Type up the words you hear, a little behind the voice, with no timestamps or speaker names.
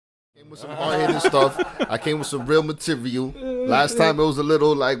With some hard-hitting stuff. I came with some real material. Last time it was a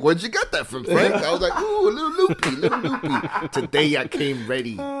little like, where'd you get that from, Frank? I was like, ooh, a little loopy. Today I came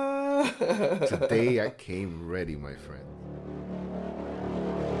ready. My friend.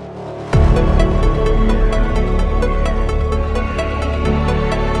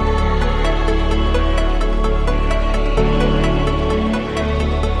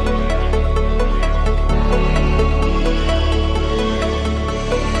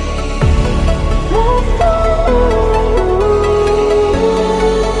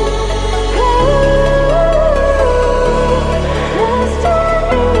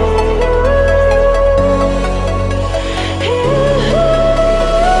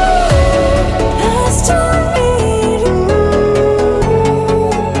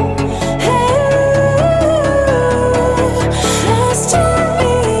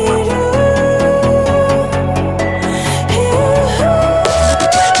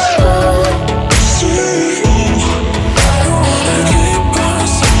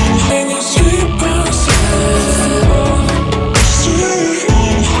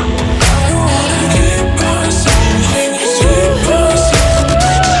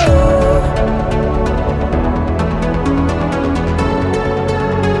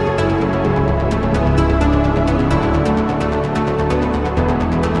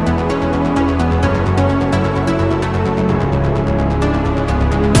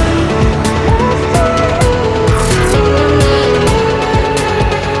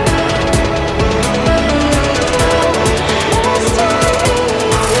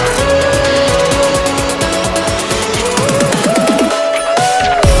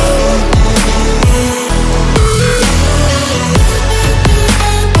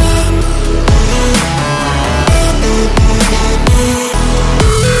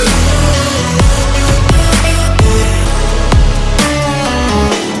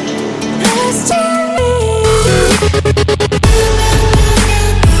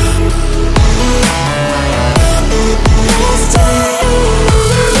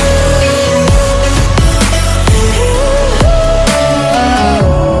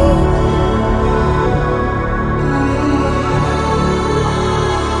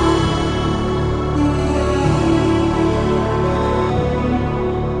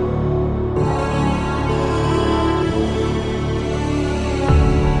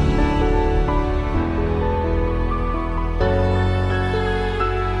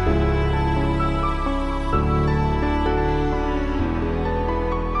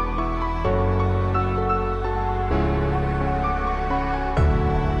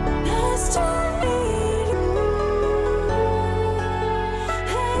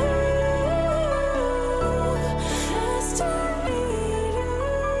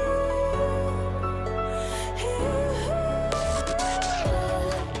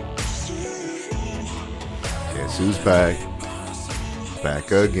 Guess who's back?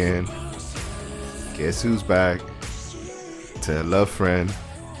 Back again. Guess who's back? Tell a friend.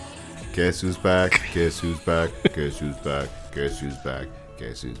 Guess who's back? Guess who's back? Guess who's back? Guess who's back?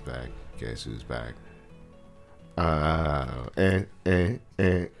 Guess who's back? Guess who's back? All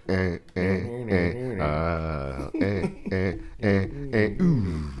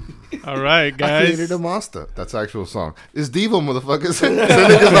right, guys. I created a monster. That's actual song. It's Devo, motherfuckers. So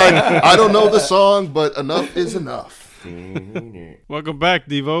niggas like, I don't know the song, but enough is enough. Welcome back,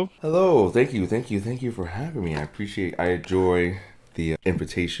 Devo. Hello. Thank you for having me. I enjoy the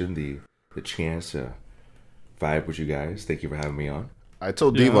invitation, the chance to vibe with you guys. Thank you for having me on. I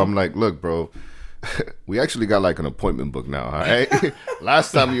told Devo, I'm like, look, bro, we actually got like an appointment book now, all right?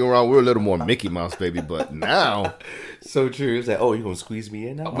 Last time you were on, we were a little more Mickey Mouse, baby, but now... So true. It's like, oh, you're going to squeeze me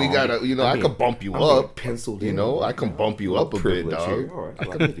in now? We got to, I could bump you up. Penciled in. I can bump you up a bit, dog. All right, I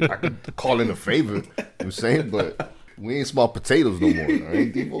could call in a favor, you know what I'm saying? But we ain't small potatoes no more, all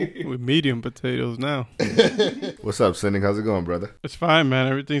right, Devo? We're medium potatoes now. What's up, Sending? How's it going, brother? It's fine, man.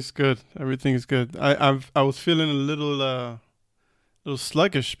 Everything's good. Everything's good. I was feeling a little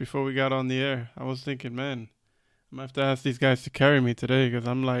sluggish before we got on the air. I was thinking, man, I'm gonna have to ask these guys to carry me today because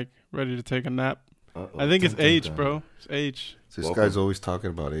I'm like ready to take a nap. I think it's age, bro. It's age. This guy's always talking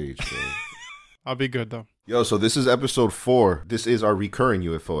about age, bro. I'll be good though. Yo, so this is episode 4. This is our recurring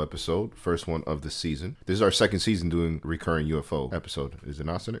UFO episode, first one of the season. This is our second season doing recurring UFO episode. Is it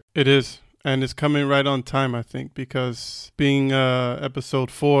not, Cynic? It is. And it's coming right on time, I think, because being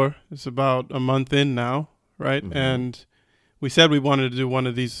episode 4 is about a month in now, right? Mm-hmm. And we said we wanted to do one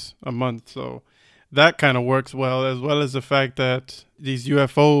of these a month, so that kind of works well as the fact that this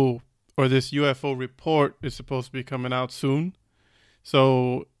UFO report is supposed to be coming out soon.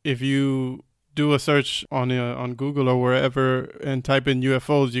 So if you do a search on Google or wherever and type in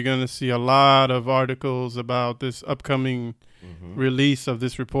UFOs, you're gonna see a lot of articles about this upcoming release of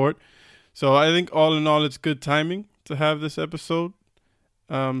this report. So I think all in all, it's good timing to have this episode.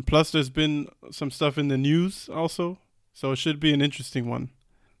 Plus, there's been some stuff in the news also, so it should be an interesting one.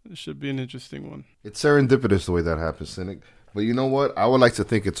 It's serendipitous the way that happens, Cynic. But you know what? I would like to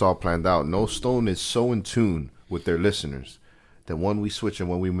think it's all planned out. No Stone is so in tune with their listeners that when we switch and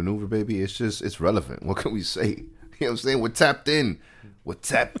when we maneuver, baby, it's relevant. What can we say? You know what I'm saying? We're tapped in.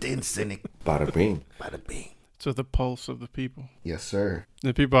 Cynic. Bada bing. To the pulse of the people. Yes, sir.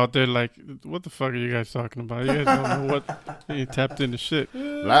 The people out there like, what the fuck are you guys talking about? You guys don't know what you tapped into shit.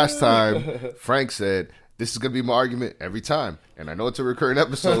 Last time, Frank said, this is going to be my argument every time. And I know it's a recurring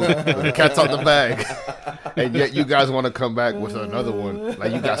episode, but the cat's out the bag. And yet you guys want to come back with another one.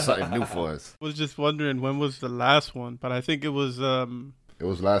 Like you got something new for us. I was just wondering when was the last one, but I think it was... It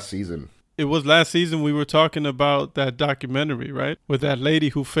was last season. It was last season. We were talking about that documentary, right? With that lady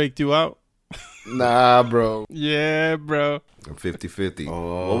who faked you out. Nah, bro. Yeah, bro. 50-50.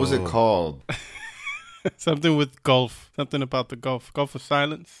 Oh. What was it called? Something with Gulf. Something about the Gulf. Gulf of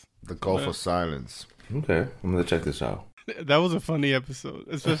Silence. The Gulf of Silence. Okay, I'm going to check this out. That was a funny episode,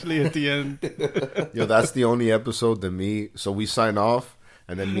 especially at the end. Yo, that's the only episode that so we sign off,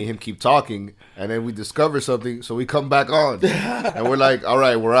 and then me and him keep talking, and then we discover something, so we come back on. And we're like, all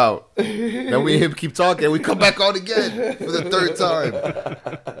right, we're out. Then we and him keep talking, and we come back on again for the third time.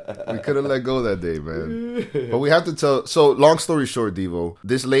 We couldn't let go that day, man. But we have to tell, so long story short, Devo,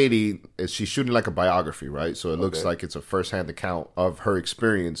 this lady, she's shooting like a biography, right? So it looks like it's a first-hand account of her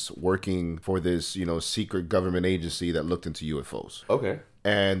experience working for this, secret government agency that looked into UFOs. Okay.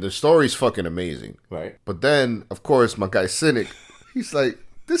 And the story's fucking amazing. Right. But then, of course, my guy Cynic, he's like,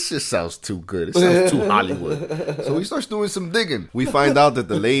 this just sounds too good. It sounds too Hollywood. So he starts doing some digging. We find out that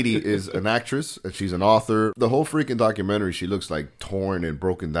the lady is an actress and she's an author. The whole freaking documentary, she looks like torn and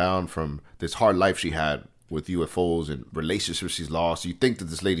broken down from this hard life she had with UFOs and relationships she's lost. You think that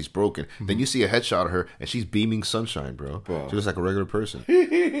this lady's broken. Then you see a headshot of her and she's beaming sunshine, bro. Wow. She looks like a regular person.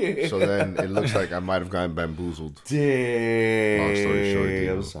 So then it looks like I might have gotten bamboozled. Dang. Long story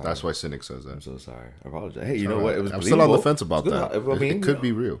short, that's why Cynic says that. I'm so sorry. I apologize. Hey, you know what? It was I'm still on the fence about that. It could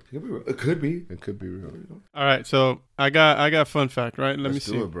be real. It could be. It could be real. All right, so I got fun fact, right? Let me Let's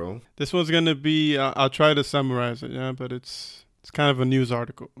see. do it, bro. This one's gonna be. I'll try to summarize it, yeah, but it's kind of a news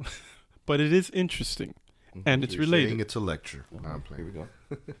article, but it is interesting. And it's related. Saying it's a lecture. No, I'm playing. Here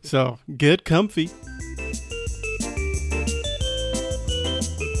we go. So get comfy.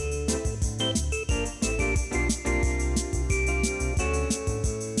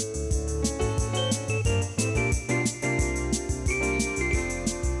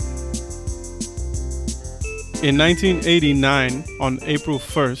 In 1989, on April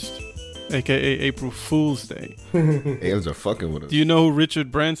 1st, aka April Fool's Day. Aliens are fucking with us. Do you know who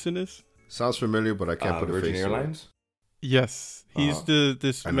Richard Branson is? Sounds familiar, but I can't put a Virgin face Airlines? Yes. He's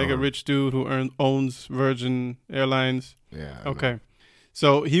this mega rich dude who owns Virgin Airlines. Yeah. Okay.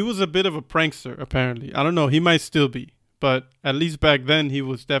 So he was a bit of a prankster, apparently. I don't know. He might still be. But at least back then, he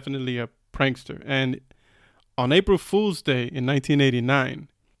was definitely a prankster. And on April Fool's Day in 1989,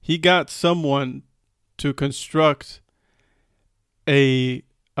 he got someone to construct a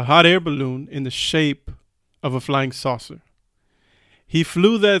hot air balloon in the shape of a flying saucer. He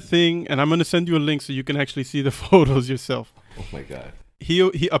flew that thing, and I'm going to send you a link so you can actually see the photos yourself. Oh, my God.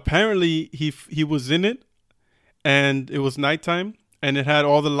 He apparently, he was in it, and it was nighttime, and it had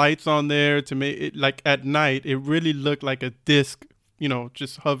all the lights on there to make it, like, at night, it really looked like a disc,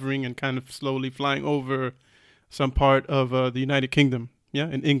 just hovering and kind of slowly flying over some part of the United Kingdom,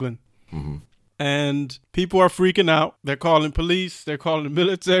 in England. Mm-hmm. And people are freaking out. They're calling police. They're calling the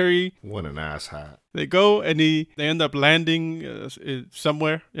military. What an ass hat. They go and they end up landing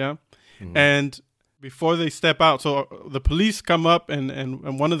somewhere, Mm-hmm. And before they step out, so the police come up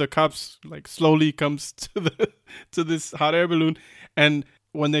and one of the cops like slowly comes to this hot air balloon, and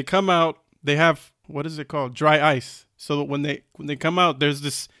when they come out, they have, what is it called? Dry ice. So when they come out, there's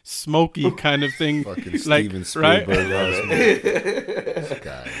this smoky kind of thing, fucking like, Steven Spielberg. Right? This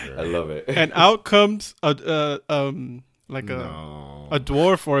guy, I love it. And out comes a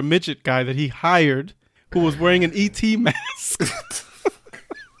dwarf or a midget guy that he hired, who was wearing an ET mask.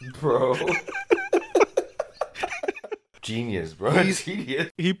 Bro. Genius, bro.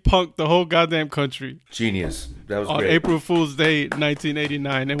 Genius. He punked the whole goddamn country. Genius. That was on great. April Fool's Day,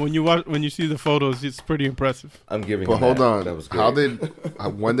 1989. And when you see the photos, it's pretty impressive. I'm giving. But hold on. That was great.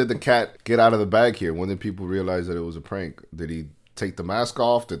 When did the cat get out of the bag here? When did people realize that it was a prank? Did he take the mask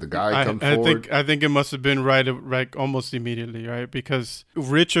off? Did the guy come forward? I think it must have been right almost immediately, right? Because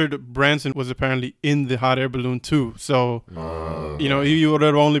Richard Branson was apparently in the hot air balloon too. So, he would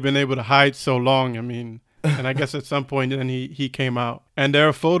have only been able to hide so long. I mean, and I guess at some point then he came out. And there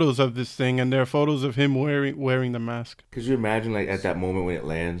are photos of this thing, and there are photos of him wearing the mask. Could you imagine, like, at that moment when it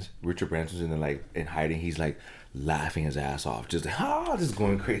lands, Richard Branson's in hiding, he's like laughing his ass off, just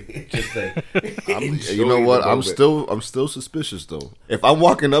going crazy. Just like, you know what? I'm still suspicious though. If I'm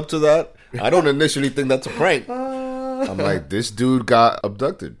walking up to that, I don't initially think that's a prank. I'm like, this dude got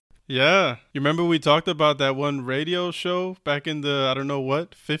abducted. Yeah. You remember we talked about that one radio show back in the, I don't know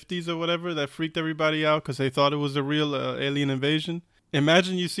what, 50s or whatever, that freaked everybody out because they thought it was a real alien invasion?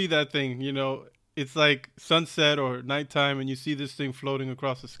 Imagine you see that thing, it's like sunset or nighttime and you see this thing floating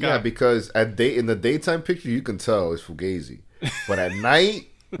across the sky. Yeah, because in the daytime picture, you can tell it's Fugazi. But at night,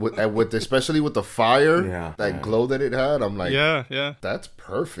 with especially with the fire, glow that it had, I'm like, yeah, that's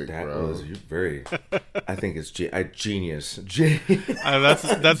perfect, that bro. Was very. I think it's genius.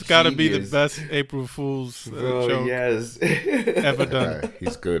 That's got to be the best April Fool's joke ever done. Yeah,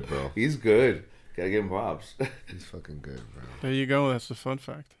 he's good, bro. He's good. Gotta give him props. He's fucking good, bro. There you go. That's a fun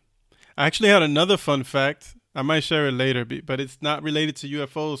fact. I actually had another fun fact. I might share it later, but it's not related to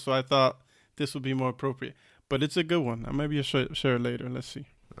UFOs, so I thought this would be more appropriate. But it's a good one. I maybe share it later. Let's see.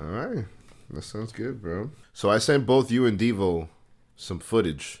 All right. That sounds good, bro. So I sent both you and Devo some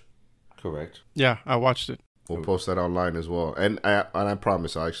footage. Correct. Yeah, I watched it. We'll post that online as well. And I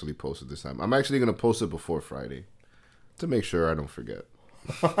promise I'll actually post it this time. I'm actually going to post it before Friday to make sure I don't forget.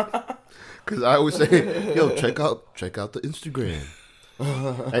 Because I always say, yo, check out the Instagram.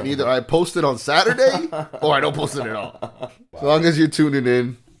 And either I post it on Saturday or I don't post it at all. As long as you're tuning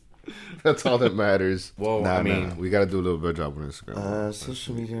in, that's all that matters. Well, we got to do a little better job on Instagram.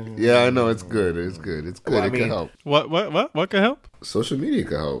 Social media. Yeah, I know. It's good. It's good. Well, it can help. What can help? Social media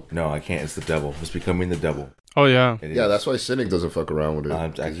can help. No, I can't. It's the devil. It's becoming the devil. Oh, yeah. Yeah, that's why Cynic doesn't fuck around with it.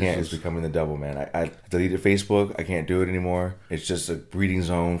 I can't. It's becoming the devil, man. I deleted Facebook. I can't do it anymore. It's just a breeding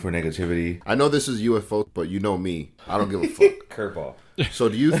zone for negativity. I know this is UFO, but you know me. I don't give a fuck. Curveball. So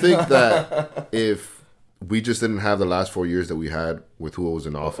do you think that if we just didn't have the last 4 years that we had with who was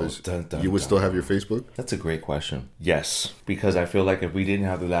in office, you would still have your Facebook? That's a great question. Yes, because I feel like if we didn't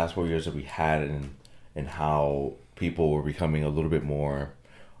have the last 4 years that we had and how people were becoming a little bit more,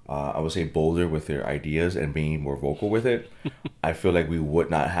 I would say, bolder with their ideas and being more vocal with it, I feel like we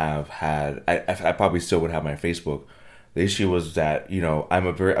would not have had. I probably still would have my Facebook. The issue was that, I'm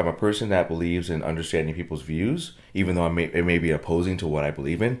a person that believes in understanding people's views, even though it may be opposing to what I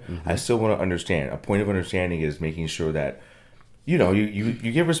believe in. Mm-hmm. I still want to understand. A point of understanding is making sure that, you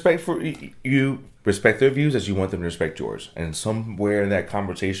give respect for you respect their views as you want them to respect yours. And somewhere in that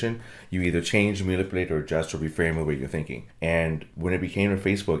conversation, you either change, manipulate, or adjust or reframe the way you're thinking. And when it became a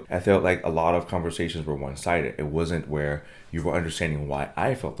Facebook, I felt like a lot of conversations were one-sided. It wasn't where you were understanding why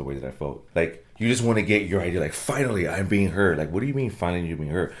I felt the way that I felt. Like, you just want to get your idea, like, finally, I'm being heard. Like, what do you mean, finally, you're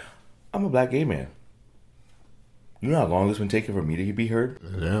being heard? I'm a black gay man. You know how long it's been taking for me to be heard?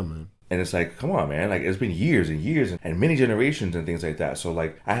 Yeah, man. And it's like, come on, man. Like, it's been years and years and many generations and things like that. So,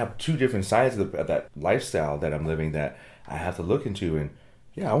 like, I have two different sides of that lifestyle that I'm living that I have to look into. And,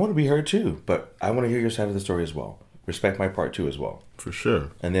 yeah, I want to be heard, too. But I want to hear your side of the story as well. Respect my part, too, as well. For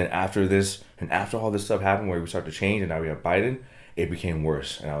sure. And then after this, and after all this stuff happened where we start to change and now we have Biden, it became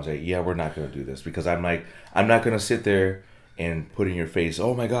worse. And I was like, yeah, we're not going to do this. Because I'm like, I'm not going to sit there and put in your face,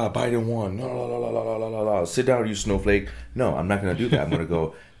 oh my God, Biden won. No. Sit down, you snowflake. No, I'm not going to do that. I'm going to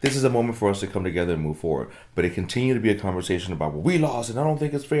go, this is a moment for us to come together and move forward. But it continued to be a conversation about, well, we lost and I don't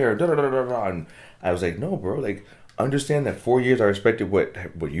think it's fair. And I was like, no, bro, like, understand that 4 years I respected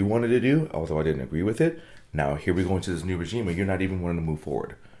what you wanted to do, although I didn't agree with it. Now, here we go into this new regime and you're not even wanting to move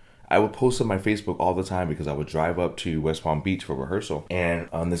forward. I would post on my Facebook all the time because I would drive up to West Palm Beach for rehearsal. And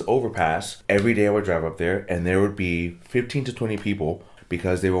on this overpass, every day I would drive up there and there would be 15 to 20 people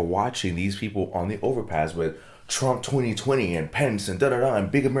because they were watching these people on the overpass with Trump 2020 and Pence and da-da-da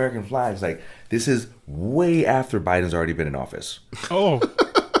and big American flags. Like, this is way after Biden's already been in office. Oh,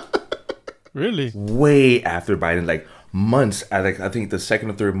 really? Way after Biden, like months, I think the second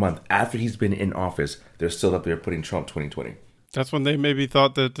or third month after he's been in office, they're still up there putting Trump 2020. That's when they maybe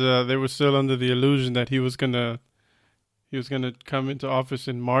thought that they were still under the illusion that he was gonna come into office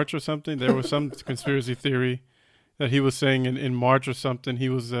in March or something. There was some conspiracy theory that he was saying in March or something he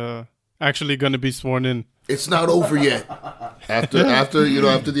was actually going to be sworn in. It's not over yet. After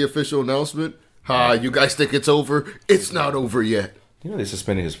the official announcement, you guys think it's over? It's not over yet. They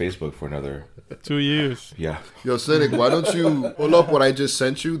suspended his Facebook for another 2 years. Yeah. Yo, Cynic, why don't you pull up what I just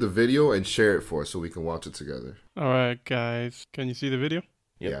sent you, the video, and share it for us so we can watch it together? All right, guys. Can you see the video?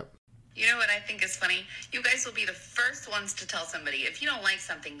 Yep. Yeah. You know what I think is funny? You guys will be the first ones to tell somebody, if you don't like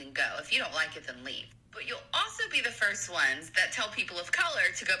something, then go. If you don't like it, then leave. But you'll also be the first ones that tell people of color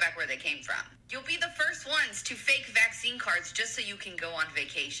to go back where they came from. You'll be the first ones to fake vaccine cards just so you can go on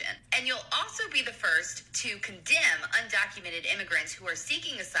vacation. And you'll also be the first to condemn undocumented immigrants who are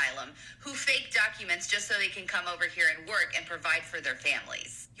seeking asylum, who fake documents just so they can come over here and work and provide for their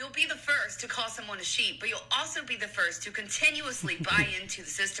families. You'll be the first to call someone a sheep, but you'll also be the first to continuously buy into the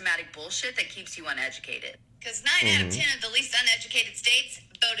systematic bullshit that keeps you uneducated. Because 9 out of 10 of the least uneducated states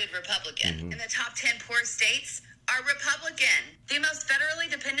voted Republican. And the top 10 poorest states are Republican. The most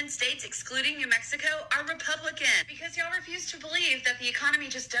federally dependent states, excluding New Mexico, are Republican. Because y'all refuse to believe that the economy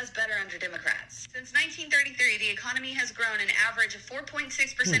just does better under Democrats. Since 1933, the economy has grown an average of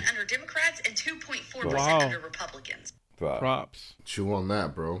 4.6% under Democrats and 2.4% Wow. under Republicans. Bro. Props. Chew on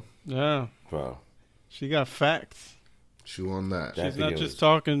that, bro. Yeah. Bro. She got facts. Chew on that. That She's not video just is-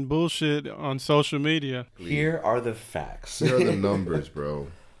 talking bullshit on social media. Here are the facts. Here are the numbers, bro.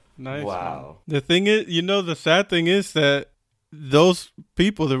 Nice. Wow. Man. The thing is, the sad thing is that those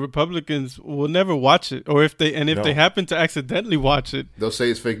people, the Republicans, will never watch it. Or if they No. happen to accidentally watch it, They'll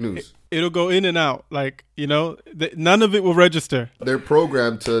say it's fake news. it'll go in and out. Like, none of it will register. They're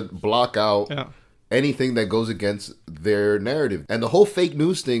programmed to block out Yeah. anything that goes against their narrative. And the whole fake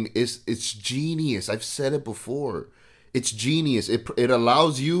news thing it's genius. I've said it before. It's genius. It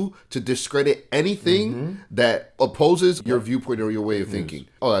allows you to discredit anything that opposes your viewpoint or your way of thinking.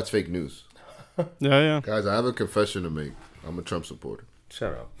 Oh, that's fake news. Yeah. Guys, I have a confession to make. I'm a Trump supporter.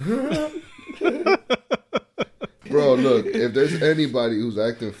 Shut up. Bro, look, if there's anybody who's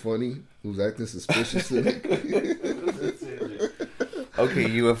acting funny, who's acting suspicious, Okay,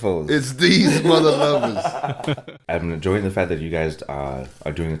 UFOs. it's these mother lovers. I'm enjoying the fact that you guys are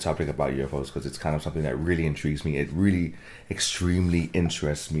doing a topic about UFOs because it's kind of something that really intrigues me. It really extremely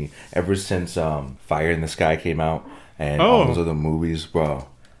interests me. Ever since Fire in the Sky came out and all those other movies, bro,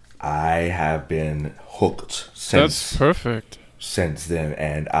 I have been hooked That's perfect. since then,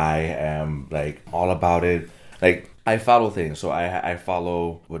 and I am like all about it. Like, I follow things, so I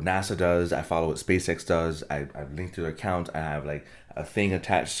follow what NASA does, I follow what SpaceX does. I've linked to their account. I have like a thing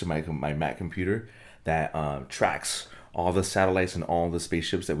attached to my Mac computer that tracks all the satellites and all the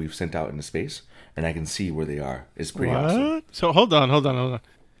spaceships that we've sent out into space, and I can see where they are. It's pretty awesome. What? So hold on.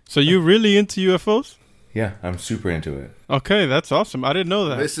 So you really into UFOs? Yeah, I'm super into it. Okay, that's awesome. I didn't know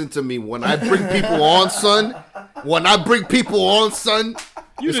that. Listen to me. When I bring people on, son,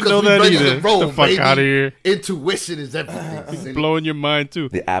 You it's didn't 'cause know we that ready to either. roll, Get the fuck baby. out of here. Intuition is everything. Blowing your mind too.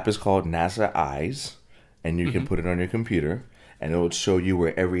 The app is called NASA Eyes, and you can put it on your computer, and it will show you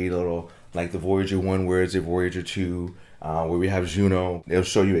where every little, like the Voyager 1, where is it, Voyager 2, where we have Juno. It'll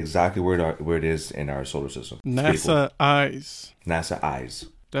show you exactly where it is in our solar system. It's pretty cool. NASA Eyes. NASA Eyes.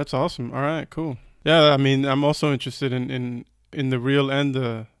 That's awesome. All right, cool. Yeah, I mean, I'm also interested in the real and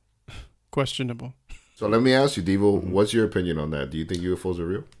the questionable. So let me ask you, Devo, what's your opinion on that? Do you think UFOs are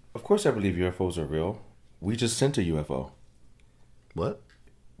real? Of course, I believe UFOs are real. We just sent a UFO. What?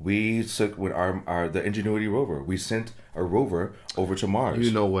 We took with the Ingenuity rover. We sent a rover over to Mars.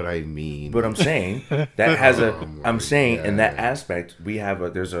 You know what I mean. But I'm saying that has I'm saying in that God. aspect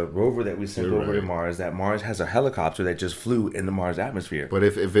there's a rover that we sent You're over to right. Mars. That Mars has a helicopter that just flew in the Mars atmosphere. But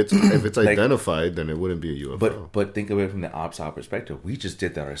if it's identified, then it wouldn't be a UFO. But think of it from the opposite perspective. We just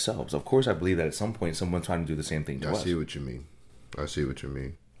did that ourselves. Of course, I believe that at some point someone's trying to do the same thing to I us. see what you mean.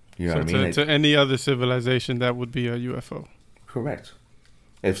 You know So what I mean? Like, to any other civilization, that would be a UFO. correct.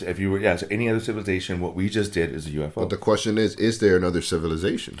 If you were so any other civilization, what we just did is a UFO. But the question is there another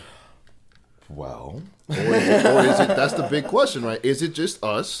civilization? Well, Or is it that's the big question, right? Is it just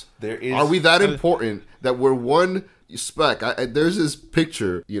us? there is. Are we that important that we're one speck? There's this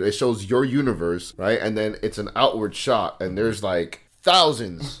picture, it shows your universe, right? And then it's an outward shot, and there's like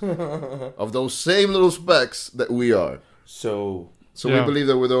thousands of those same little specks that we are. So So Yeah. we believe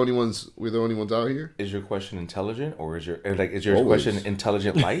that we're the only ones out here? is your question intelligent, or is your Always. question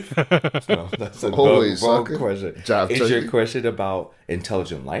intelligent life? No, that's a Always, wrong sucker. question. Job Is your checking. question about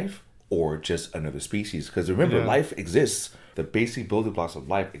intelligent life or just another species? Because remember, Yeah. life exists. The basic building blocks of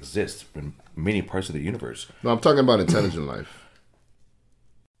life exist in many parts of the universe. No, I'm talking about intelligent life.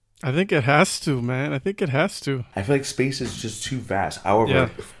 I think it has to, man. I think it has to. I feel like space is just too vast. However, Yeah.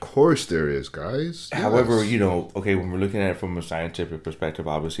 Of course there is, guys. Yes. However, okay, when we're looking at it from a scientific perspective,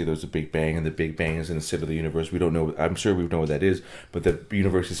 obviously there's a Big Bang, and the Big Bang is in the center of the universe. We don't know. I'm sure we know what that is, but the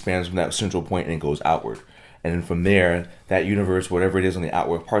universe expands from that central point and it goes outward. And then from there, that universe, whatever it is on the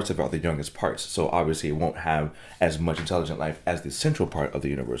outward parts of it, are the youngest parts. So obviously it won't have as much intelligent life as the central part of the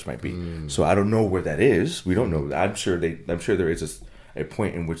universe might be. So I don't know where that is. We don't know. I'm sure there is a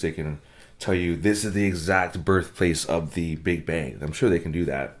point in which they can tell you this is the exact birthplace of the Big Bang. I'm sure they can do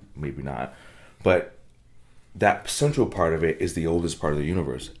that. Maybe not. But that central part of it is the oldest part of the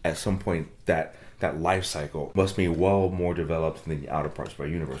universe. At some point, that life cycle must be well more developed than the outer parts of our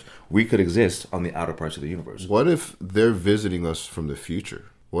universe. We could exist on the outer parts of the universe. What if they're visiting us from the future?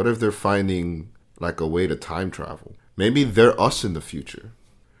 What if they're finding like a way to time travel? Maybe they're us in the future,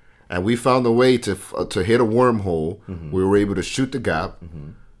 and we found a way to hit a wormhole. We were able to shoot the gap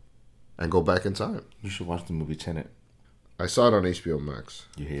and go back in time. You should watch the movie Tenet. I saw it on HBO Max.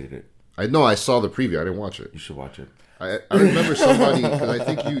 You hated it. I know. I saw the preview. I didn't watch it. You should watch it. I remember somebody, because I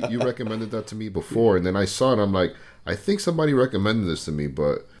think you recommended that to me before, and then I saw it, and I'm like, I think somebody recommended this to me,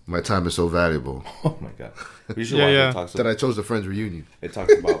 but my time is so valuable Oh my god! You should watch it. It talks that I chose the Friends Reunion. It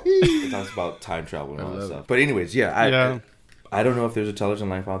talks about time travel and all that stuff. But anyways, I don't know if there's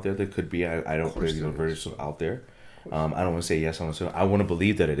intelligent life out there. There could be. I don't really know very out there. I don't want to say yes. I want to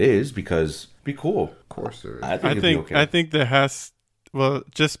believe that it is, because it'd be cool. Of course there is. I think it'd be okay. I think there has. Well,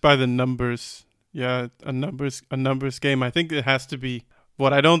 just by the numbers. Yeah, a numbers game. I think it has to be.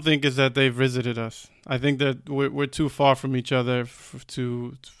 What I don't think is that they've visited us. I think that we're too far from each other for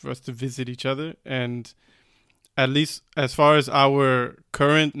us to visit each other. And at least as far as our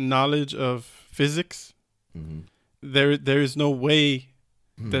current knowledge of physics, there is no way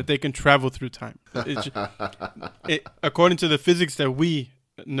that they can travel through time. According to the physics that we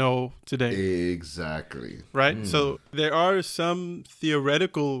know today. Exactly. Right? So there are some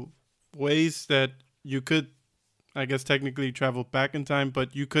theoretical ways that you could, I guess, technically travel back in time,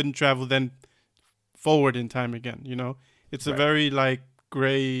 but you couldn't travel then forward in time again, you know? It's a very, like,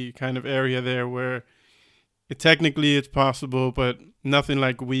 gray kind of area there where technically it's possible, but nothing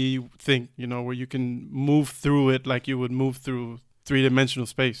like we think, you know, where you can move through it like you would move through three-dimensional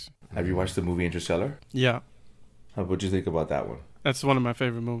space. Have you watched the movie Interstellar? Yeah. What'd you think about that one? That's one of my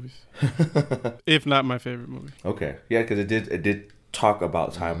favorite movies. If not my favorite movie. Okay. Yeah, because it did talk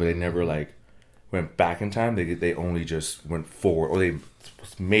about time, but they never like went back in time. They only just went forward, or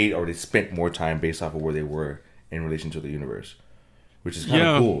they spent more time based off of where they were in relation to the universe, which is kind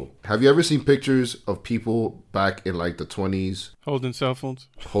of cool. Have you ever seen pictures of people back in like the 20s holding cell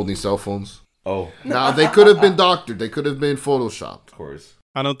phones? Oh, now they could have been doctored. They could have been photoshopped. Of course.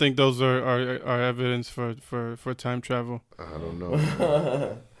 I don't think those are evidence for time travel. I don't know.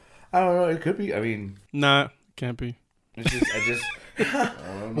 I don't know. It could be. I mean, nah, can't be.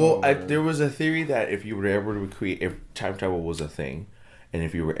 There was a theory that if you were able to create, if time travel was a thing, and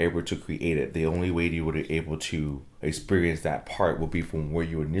if you were able to create it, the only way you would be able to experience that part would be from where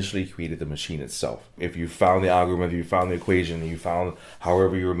you initially created the machine itself. If you found the algorithm, if you found the equation, and you found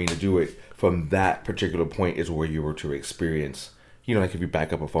however you were meant to do it, from that particular point is where you were to experience, you know, like if you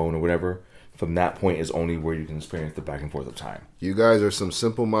back up a phone or whatever, from that point is only where you can experience the back and forth of time. You guys are some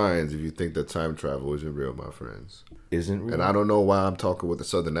simple minds if you think that time travel isn't real, my friends. Isn't real? And I don't know why I'm talking with a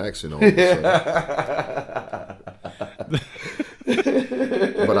southern accent all of a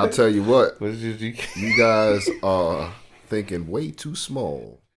sudden. But I'll tell you what, you guys are thinking way too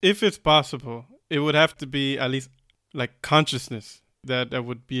small. If it's possible, it would have to be at least like consciousness that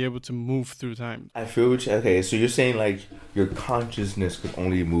would be able to move through time. I feel okay. So you're saying like your consciousness could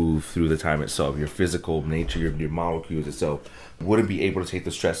only move through the time itself. Your physical nature, your molecules itself wouldn't be able to take the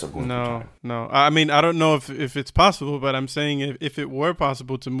stress of going through time. No. I mean, I don't know if it's possible, but I'm saying if it were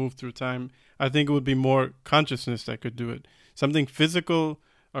possible to move through time, I think it would be more consciousness that could do it. Something physical,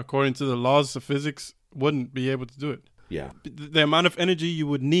 according to the laws of physics, wouldn't be able to do it. Yeah. The amount of energy you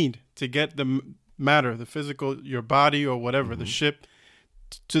would need to get the matter, the physical, your body or whatever, the ship,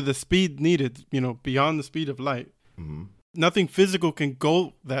 to the speed needed, you know, beyond the speed of light. Nothing physical can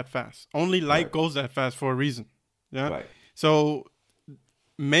go that fast. Only light goes that fast for a reason. Yeah. Right. So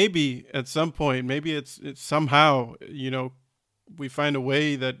maybe at some point, maybe it's somehow, you know, we find a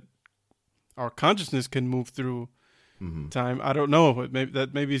way that our consciousness can move through time. I don't know, but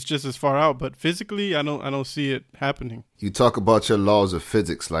maybe it's just as far out. But physically, I don't see it happening. You talk about your laws of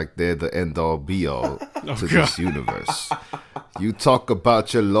physics like they're the end all be all to this universe. You talk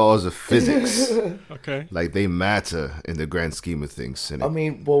about your laws of physics, okay, like they matter in the grand scheme of things. Cynic. I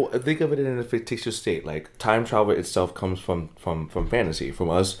mean, well, think of it in a fictitious state. Like time travel itself comes from fantasy, from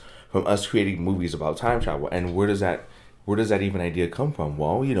us creating movies about time travel. And where does that even idea come from?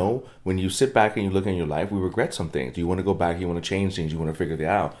 Well, you know, when you sit back and you look in your life, we regret some things. You want to go back, you want to change things, you want to figure it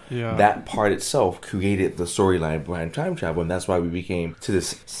out. Yeah. That part itself created the storyline behind time travel, and that's why we became to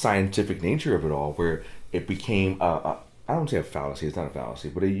this scientific nature of it all, where it became I don't say a fallacy. It's not a fallacy,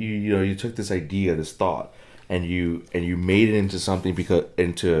 but you took this idea, this thought, and you made it into something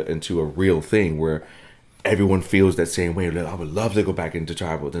into a real thing where everyone feels that same way. Like, I would love to go back into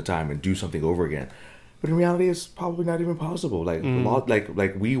time and do something over again, but in reality, it's probably not even possible. Like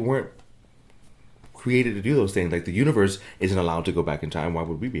like we weren't created to do those things. Like the universe isn't allowed to go back in time. Why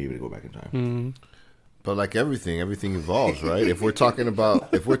would we be able to go back in time? But like everything evolves, right? If we're talking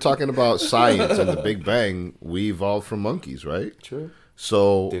about science and the Big Bang, we evolved from monkeys, right? True.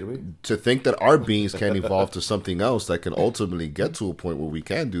 So Did we? to think that our beings can evolve to something else that can ultimately get to a point where we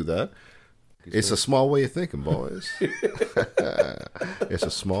can do that, it's a small way of thinking, boys. It's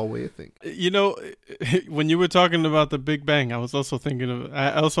a small way of thinking. You know, when you were talking about the Big Bang, I was also thinking of.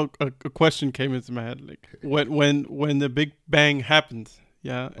 A question came into my head, like when the Big Bang happened,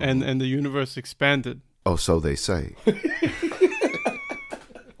 yeah, and the universe expanded. Oh, so they say.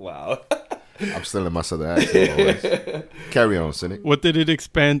 Wow. I'm still in my southern accent, boys. Carry on, Cynic. What did it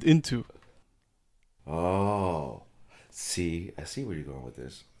expand into? Oh, see, I see where you're going with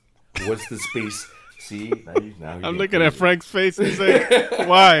this. What's the space? See, now I'm looking at Frank's face. He's like,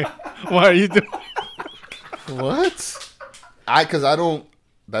 "Why? Why are you doing?" What? Because I don't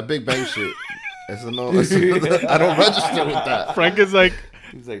that Big Bang shit. I don't register with that. Frank is like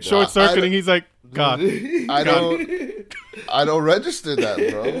He's like, short circuiting. He's like, God. I don't register that,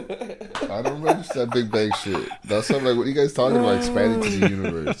 bro. I don't register that Big Bang shit. That's something like what you guys talking about expanding to the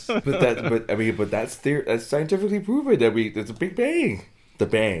universe. But that's scientifically proven that it's a Big Bang. The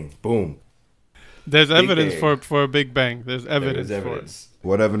bang, boom. There's Big evidence Bang. for a Big Bang. There's evidence, There is evidence.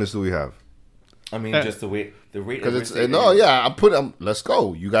 What evidence do we have? I mean, just the rate. Because it's let's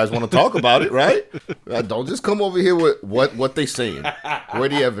go. You guys want to talk about it, right? Don't just come over here with what they saying. Where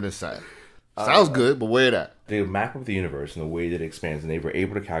the evidence at? Sounds good, but where that? They map up the universe and the way that it expands, and they were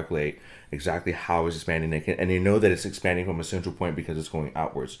able to calculate exactly how it's expanding, and they know that it's expanding from a central point because it's going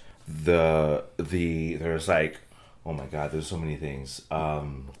outwards. There's like, oh my God, there's so many things.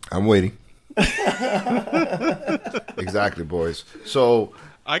 I'm waiting. Exactly, boys. So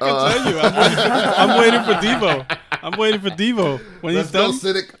I can tell you, I'm waiting for Devo. I'm waiting for Devo when he's done.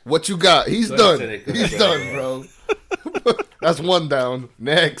 Cynic. What you got? He's Let's done. Cynic. He's done, bro. That's one down.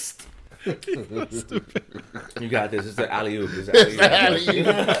 Next. You got this. It's the alley-oop.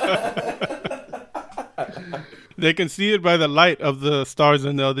 They can see it by the light of the stars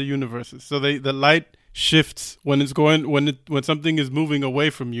in the other universes. So the light shifts when something is moving away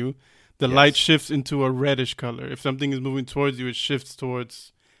from you. The light shifts into a reddish color. If something is moving towards you, it shifts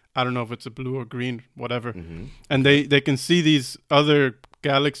towards, I don't know if it's a blue or green, whatever. Mm-hmm. And they can see these other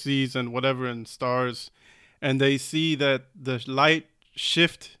galaxies and whatever and stars, and they see that the light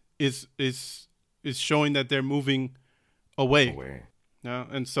shift is showing that they're moving away. Yeah,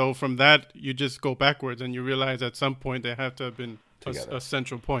 and so from that you just go backwards, and you realize at some point they have to have been a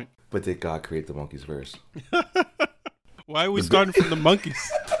central point. But did God create the monkeys first? Why are we starting from the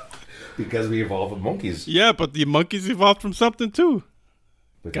monkeys? Because we evolved with monkeys. Yeah, but the monkeys evolved from something too.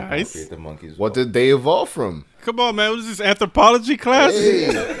 But guys, create the monkeys. What did they evolve from? Come on, man. What is this, anthropology class?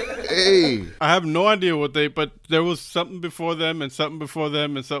 Hey. I have no idea but there was something before them and something before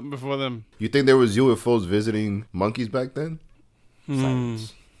them and something before them. You think there was UFOs visiting monkeys back then?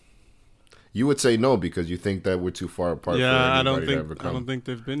 Silence. You would say no because you think that we're too far apart. Yeah, for I don't come. think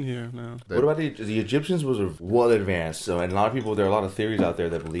they've been here now. What about the Egyptians? Was well advanced. So, and a lot of people, there are a lot of theories out there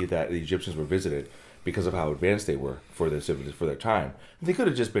that believe that the Egyptians were visited because of how advanced they were for their time. They could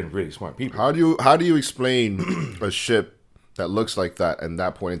have just been really smart people. How do you explain a ship that looks like that in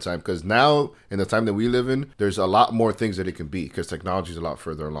that point in time? Because now, in the time that we live in, there's a lot more things that it can be because technology is a lot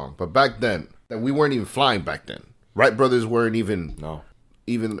further along. But back then, that we weren't even flying back then. Wright brothers weren't even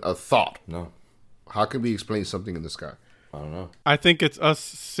a thought. No. How can we explain something in the sky? I don't know. I think it's us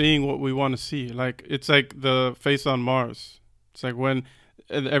seeing what we want to see. Like, it's like the face on Mars. It's like when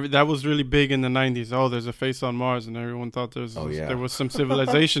that was really big in the 90s. Oh, there's a face on Mars, and everyone thought there was some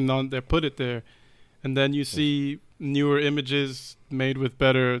civilization on there. Put it there, and then you see newer images made with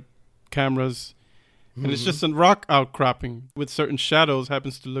better cameras, and it's just a rock outcropping with certain shadows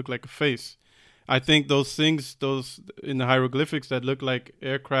happens to look like a face. I think those things, those in the hieroglyphics that look like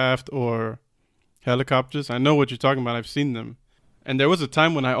aircraft or helicopters, I know what you're talking about. I've seen them. And there was a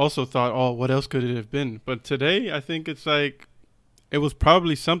time when I also thought, oh, what else could it have been? But today, I think it's like, it was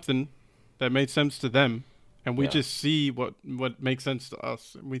probably something that made sense to them. And we just see what makes sense to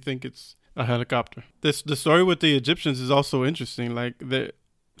us. We think it's a helicopter. The story with the Egyptians is also interesting. Like, the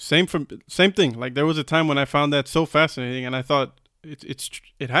same thing. Like, there was a time when I found that so fascinating, and I thought,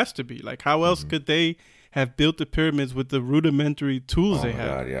 it has to be. Like, how else could they have built the pyramids with the rudimentary tools they had?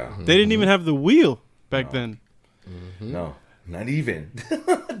 God, yeah. They didn't even have the wheel. back then. No, not even.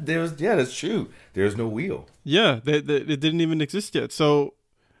 That's true. There's no wheel. Yeah, it didn't even exist yet. So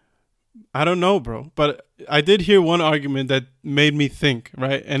I don't know, bro. But I did hear one argument that made me think,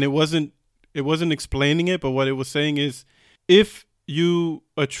 right? And it wasn't explaining it, but what it was saying is, if you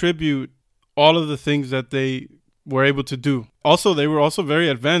attribute all of the things that they were able to do, also they were also very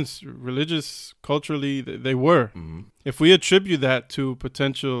advanced, religious, culturally, they were. Mm-hmm. If we attribute that to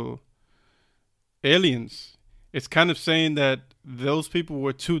potential aliens, it's kind of saying that those people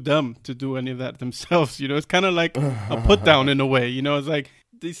were too dumb to do any of that themselves. You know, it's kind of like a put down in a way. You know, it's like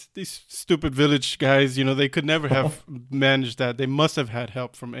these stupid village guys, you know, they could never have managed that. They must have had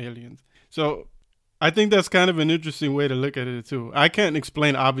help from aliens. So I think that's kind of an interesting way to look at it too. I can't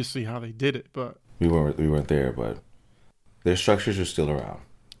explain obviously how they did it, but We weren't there, but their structures are still around.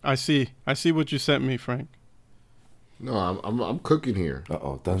 I see what you sent me, Frank. No, I'm cooking here.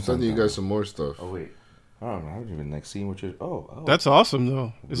 Uh-oh. I'm sending you guys some more stuff. Oh, wait. I don't know. I haven't even, seen what you're... Oh. That's awesome,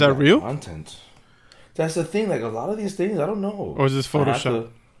 though. Is We that got real? Content. That's the thing. Like, a lot of these things, I don't know. Or is this Photoshop?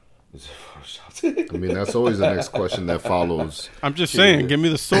 Is it Photoshop? I mean, that's always the next question that follows. I'm just saying, give me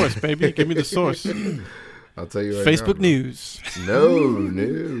the source, baby. Give me the source. I'll tell you right Facebook now, News. No.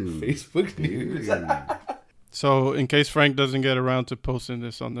 Facebook News. So, in case Frank doesn't get around to posting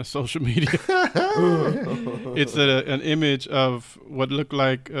this on the social media, it's an image of what looked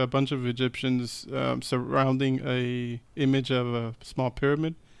like a bunch of Egyptians surrounding a image of a small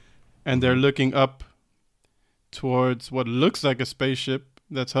pyramid, and they're looking up towards what looks like a spaceship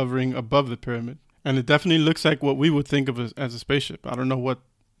that's hovering above the pyramid, and it definitely looks like what we would think of as a spaceship. I don't know what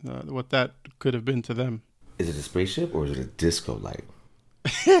that could have been to them. Is it a spaceship or is it a disco light?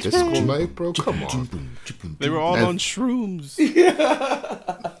 Disco light, bro. Come on. They were all on shrooms.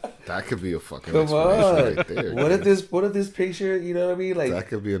 That could be a fucking Come explanation on. right there. What if this picture, you know what I mean? Like, That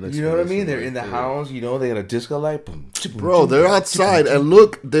could be an you know what I mean? explanation They're right in the there. house, you know, they got a disco light. Bro, they're outside, and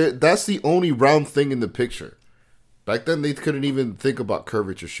look, that's the only round thing in the picture. Back then, they couldn't even think about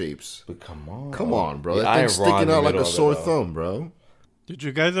curvature shapes. But come on. Come on, bro. The That thing's iron rod in sticking the out like middle a of it, sore though. thumb, bro. Did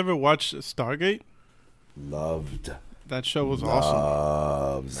you guys ever watch Stargate? Loved. That show was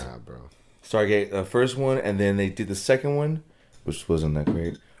awesome. Nah, bro. Stargate, the first one, and then they did the second one, which wasn't that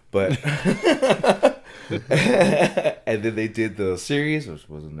great. But and then they did the series, which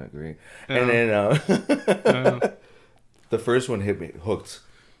wasn't that great. And then the first one hit me hooked.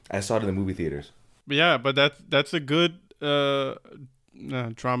 I saw it in the movie theaters. Yeah, but that's a good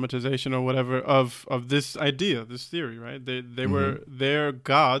dramatization or whatever of this idea, this theory, right? They were their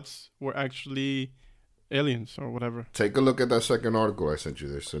gods were actually aliens or whatever. Take a look at that second article I sent you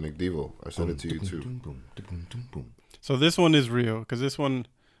there, Cynic Devo. I sent it to you too. So this one is real because this one,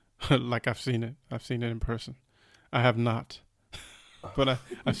 like I've seen it in person. I have not, but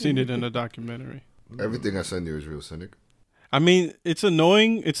I've seen it in a documentary. Everything I send you is real, Cynic. I mean, it's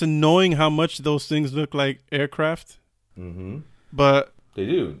annoying. It's annoying how much those things look like aircraft. Mm-hmm. But They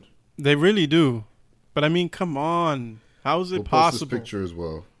do. they really do. But I mean, come on. How is it We'll post possible? this picture as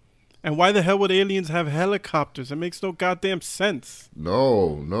well. And why the hell would aliens have helicopters? It makes no goddamn sense.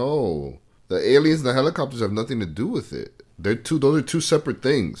 No. The aliens and the helicopters have nothing to do with it. Those are two separate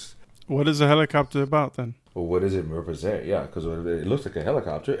things. What is a helicopter about then? Well, what does it represent? Yeah, because it looks like a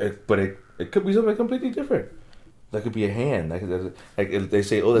helicopter, but it could be something completely different. That could be a hand. Like they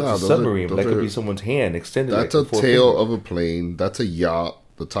say, oh, that's No, a those submarine. are- But that those could are- be someone's hand extended. That's like a four tail fingers. of a plane. That's a yacht.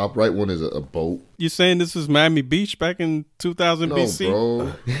 The top right one is a boat. You saying this is Miami Beach back in 2000 No, BC?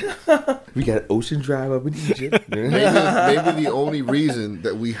 bro. We got Ocean Drive up in Egypt. Maybe the only reason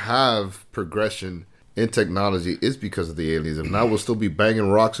that we have progression in technology is because of the aliens. If not, we'll still be banging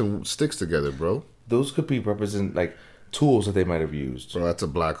rocks and sticks together, bro. Those could be represent like tools that they might have used. Bro, that's a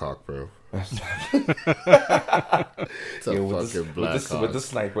Black Hawk, bro. It's a Yeah, fucking Black Hawk. with the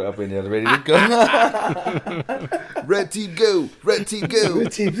sniper up in there, ready to go. Red team go! Red team go!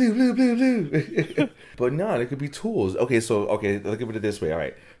 Team blue, blue, blue, blue. But no, it could be tools. Okay, look at it this way. All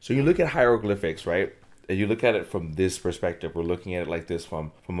right, so you look at hieroglyphics, right? And you look at it from this perspective. We're looking at it like this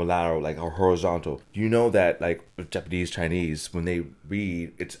from a lateral, like a horizontal. You know that like Japanese, Chinese, when they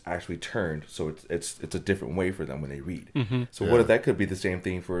read, it's actually turned, so it's a different way for them when they read. So what if that could be the same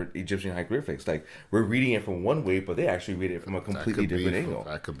thing for Egyptian hieroglyphics? Like we're reading it from one way, but they actually read it from a completely different angle.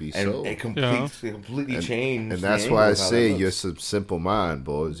 That could be And so. it completely changed. And the that's angle why I of how say that you're looks. some simple mind,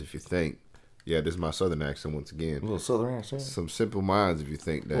 boys, if you think. Yeah, this is my southern accent once A again. little southern accent. Some simple minds if you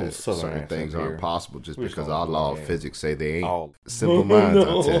think Little that southern certain accent things aren't here. possible just We're because just our gonna law go of ahead. physics say they ain't. Oh. Simple minds,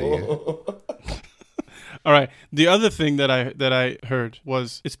 I'll tell you. All right. The other thing that I heard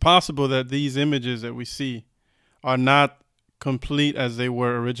was it's possible that these images that we see are not complete as they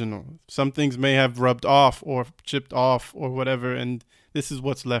were original. Some things may have rubbed off or chipped off or whatever, and this is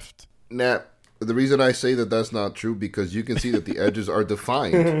what's left. Nah, the reason I say that that's not true, because you can see that the edges are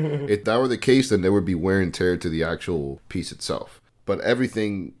defined. If that were the case, then there would be wear and tear to the actual piece itself. But every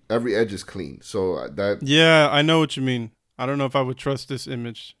edge is clean. So that... Yeah, I know what you mean. I don't know if I would trust this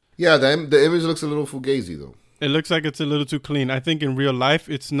image. Yeah, the image looks a little fugazi, though. It looks like it's a little too clean. I think in real life,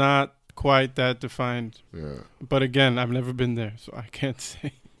 it's not quite that defined. Yeah. But again, I've never been there, so I can't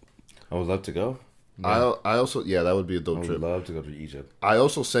say. I would love to go. Yeah. I also, that would be a dope trip. I would love to go to Egypt. I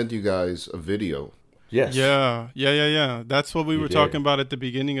also sent you guys a video. Yes. Yeah. That's what we were talking about at the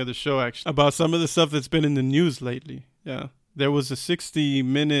beginning of the show, actually. About some of the stuff that's been in the news lately. Yeah. There was a 60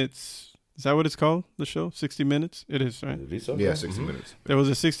 Minutes... Is that what it's called, the show? 60 Minutes? It is, right? Yeah, 60 Minutes. There was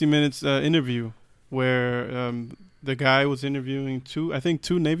a 60 Minutes interview where the guy was interviewing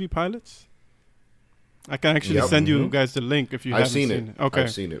two Navy pilots. I can actually send you guys the link if you haven't seen it. Okay.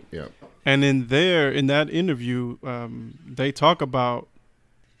 I've seen it, yeah. And in that interview, they talk about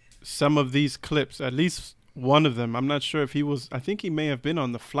some of these clips, at least one of them. I'm not sure if I think he may have been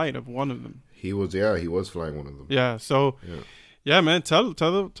on the flight of one of them. He was flying one of them. Yeah, so, yeah man, tell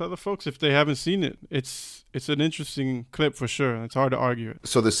the folks if they haven't seen it. It's an interesting clip for sure. It's hard to argue it.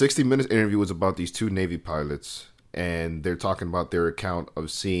 So the 60 Minutes interview was about these two Navy pilots, and they're talking about their account of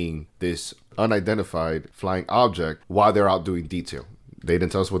seeing this unidentified flying object while they're out doing detail. They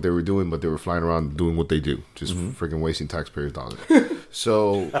didn't tell us what they were doing, but they were flying around doing what they do, just freaking wasting taxpayers' dollars.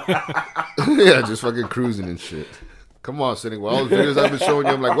 So, yeah, just fucking cruising and shit. Come on, Cynic. Well, all the videos I've been showing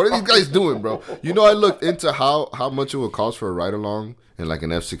you, I'm like, what are these guys doing, bro? You know, I looked into how much it would cost for a ride along in like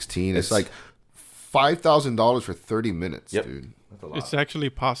an F-16. It's like $5,000 for 30 minutes, dude. That's a lot. It's actually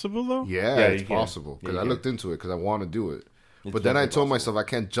possible, though? Yeah, it's possible. Because I looked into it because I want to do it. But then I told myself I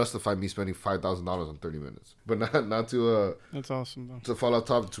can't justify me spending $5,000 on 30 minutes. But not to that's awesome though. To fall off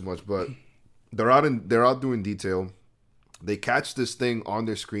topic too much. But they're out doing detail. They catch this thing on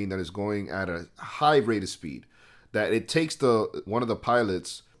their screen that is going at a high rate of speed. That it takes one of the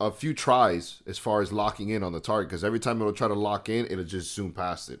pilots a few tries as far as locking in on the target, because every time it'll try to lock in, it'll just zoom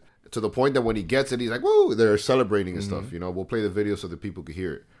past it. To the point that when he gets it, he's like, "Woo!" They're celebrating and stuff. You know, we'll play the video so that people can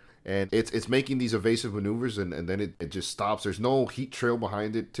hear it. And it's making these evasive maneuvers, and then it just stops. There's no heat trail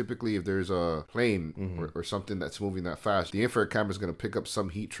behind it. Typically, if there's a plane or something that's moving that fast, the infrared camera is going to pick up some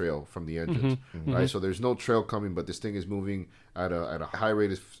heat trail from the engines, right? So there's no trail coming, but this thing is moving at a high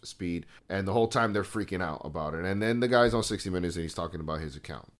rate of speed, and the whole time they're freaking out about it. And then the guy's on 60 Minutes, and he's talking about his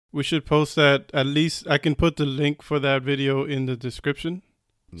account. We should post that. At least I can put the link for that video in the description,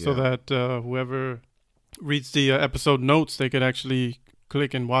 so that whoever reads the episode notes, they could actually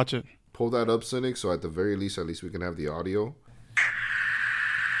click and watch it. Pull that up, Cynic, so at least we can have the audio.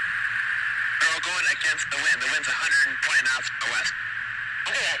 They're all going against the wind. The wind's 120 knots from the west.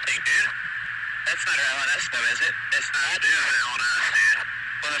 Look at that thing, dude. That's not our LNS, though, is it? It's not. That is an LNS, dude.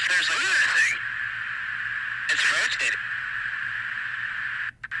 Well, if there's like that thing, it's rotating.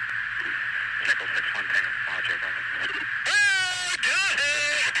 Nickel 6-1 Tango, Roger, oh, good!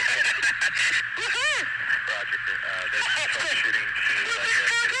 Woohoo! Roger, there's troubleshooting as soon as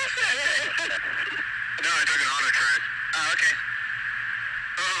I get No, I took an auto track. Oh, okay.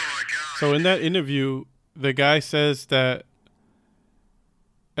 Oh, my God. So in that interview, the guy says that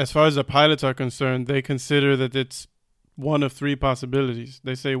as far as the pilots are concerned, they consider that it's one of three possibilities.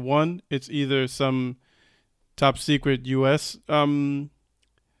 They say, one, it's either some top secret U.S.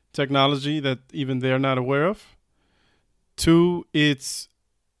 Technology that even they're not aware of. Two, it's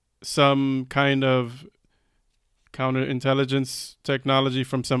some kind of counterintelligence technology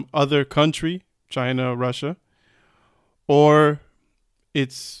from some other country, China or Russia, or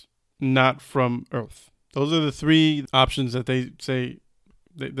it's not from Earth. Those are the three options that they say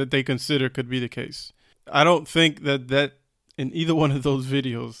that they consider could be the case. I don't think that in either one of those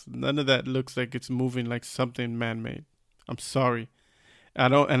videos, none of that looks like it's moving like something man-made. I'm sorry. I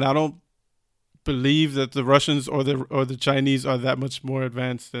don't believe that the Russians or the Chinese are that much more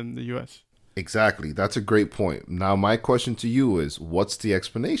advanced than the US. Exactly. That's a great point. Now, my question to you is, what's the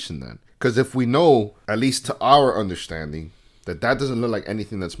explanation then? Because if we know, at least to our understanding, that doesn't look like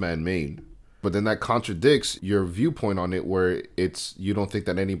anything that's man-made, but then that contradicts your viewpoint on it, where you don't think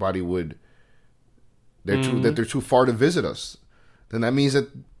that anybody would, that they're too far to visit us. Then that means that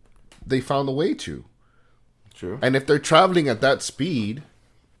they found a way to. True. And if they're traveling at that speed,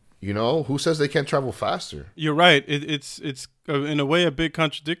 you know, who says they can't travel faster? You're right. It's in a way a bit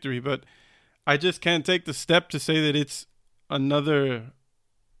contradictory, but I just can't take the step to say that it's an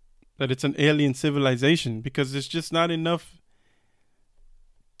alien civilization, because there's just not enough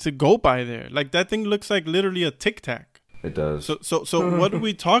to go by there. Like, that thing looks like literally a Tic Tac. It does. So what are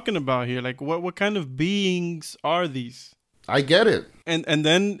we talking about here? Like, what kind of beings are these? I get it. And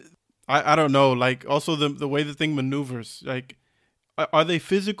then I don't know. Like, also the way the thing maneuvers. Like, are they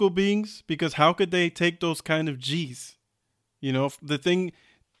physical beings? Because how could they take those kind of G's? You know, the thing,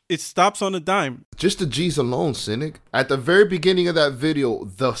 it stops on a dime. Just the G's alone, Cynic. At the very beginning of that video,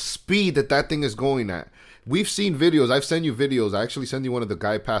 the speed that thing is going at. We've seen videos. I've sent you videos. I actually sent you one of the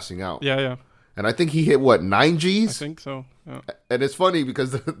guy passing out. Yeah. And I think he hit, 9 G's? I think so. Yeah. And it's funny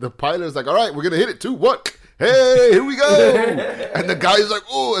because the pilot's like, all right, we're going to hit it. 2, 1. Hey, here we go. And the guy's like,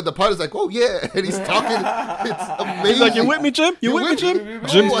 oh, and the pilot's like, oh, yeah. And he's talking. It's amazing. He's like, you with me, Jim? You with me, Jim?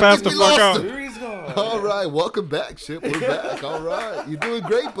 Jim's I passed the think we fuck lost out. him. All right, welcome back, Chip. We're back. All right. You're doing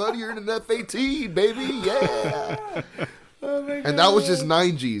great, buddy. You're in an F-18, baby. Yeah. And that was just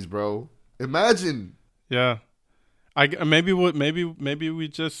 9 G's, bro. Imagine. Yeah. Maybe we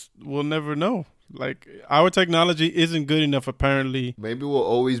just will never know. Like, our technology isn't good enough, apparently. Maybe we'll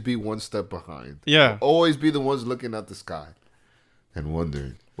always be one step behind. Yeah. We'll always be the ones looking at the sky and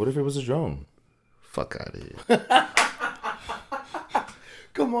wondering. What if it was a drone? Fuck out of here.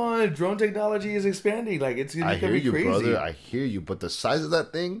 Come on, drone technology is expanding. Like, it's gonna I hear be you, crazy. brother. I hear you. But the size of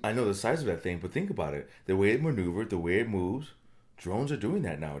that thing. I know the size of that thing, but think about it. The way it maneuvered, the way it moves, drones are doing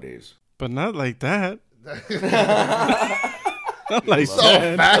that nowadays. But not like that. Not like So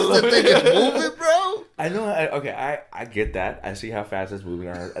that. fast that thing is moving, bro. I know. I get that. I see how fast it's moving,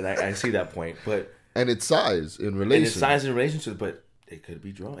 and I see that point. But And its size in relation. and its size in relation to, but it could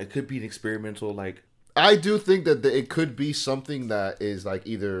be drone. It could be an experimental, like. I do think that it could be something that is like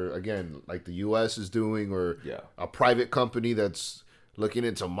either, again, like the U.S. is doing or Yeah. a private company that's looking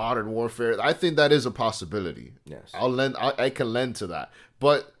into modern warfare. I think that is a possibility. Yes. I can lend to that.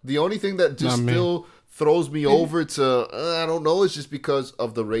 But the only thing that just Not me. still throws me over to, I don't know, is just because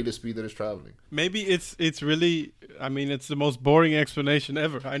of the rate of speed that it's traveling. Maybe it's really, I mean, it's the most boring explanation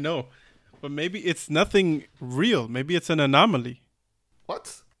ever. I know. But maybe it's nothing real. Maybe it's an anomaly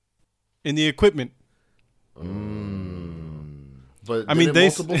What? in the equipment. But I mean,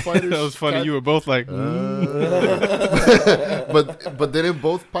 didn't multiple fighters. that was funny. You were both like, but didn't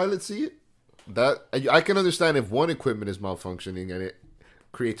both pilots see it? That I can understand if one equipment is malfunctioning and it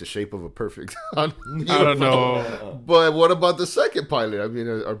creates a shape of a perfect. I don't know. But what about the second pilot? I mean,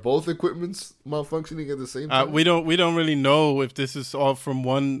 are both equipments malfunctioning at the same time? We don't really know if this is all from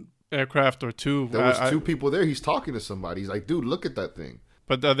one aircraft or two. There was 2 people there. He's talking to somebody. He's like, dude, look at that thing.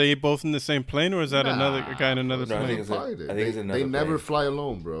 But are they both in the same plane, or is that another guy in another No, I think plane? it's I think it's another They never plane. fly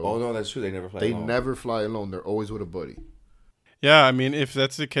alone, bro. Oh no, that's true. They never fly. They alone. never fly alone. They're always with a buddy. Yeah, I mean, if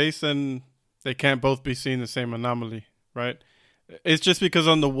that's the case, then they can't both be seeing the same anomaly, right? It's just because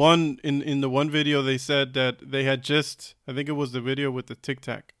on the one in the one video they said that they had just, I think it was the video with the Tic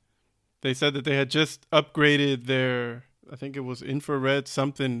Tac. They said that they had just upgraded their, I think it was infrared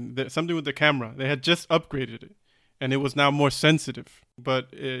something with the camera. They had just upgraded it, and it was now more sensitive.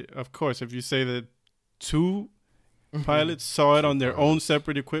 But of course, if you say that 2 pilots saw it on their own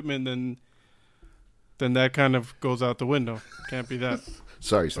separate equipment, then that kind of goes out the window. Can't be that.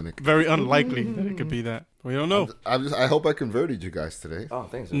 Sorry, Cynic. Very unlikely that it could be that. We don't know. I hope I converted you guys today. Oh,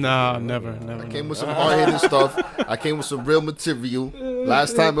 thanks. Nah, never. I came with some hard-hitting stuff. I came with some real material.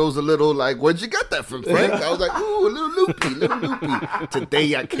 Last time it was a little like, where'd you get that from, Frank? I was like, ooh, a little loopy.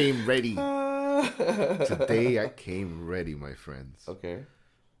 Today I came ready. Today I came ready, my friends. Okay.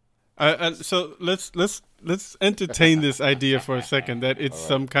 So let's entertain this idea for a second that it's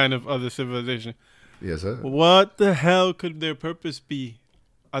some kind of other civilization. Yes, sir. What the hell could their purpose be?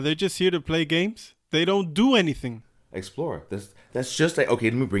 Are they just here to play games? They don't do anything. Explore. That's just like, okay,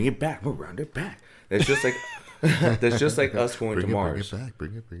 let me bring it back. We'll round it back. That's just like us going to Mars.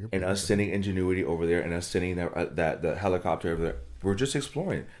 Bring it back. And us sending Ingenuity over there, and us sending the helicopter over there. We're just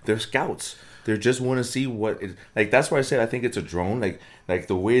exploring. They're scouts. They just want to see what is like. That's why I said I think it's a drone. Like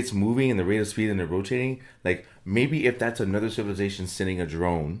the way it's moving and the rate of speed and they're rotating. Like maybe if that's another civilization sending a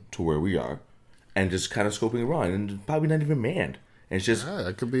drone to where we are, and just kind of scoping around, and probably not even manned. And it's just Yeah,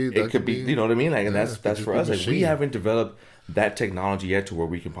 that could be. it could be. You know what I mean? Like, and that's it could for just us. be Like we machine. haven't developed that technology yet to where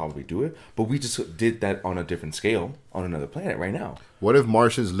we can probably do it, but we just did that on a different scale on another planet right now. What if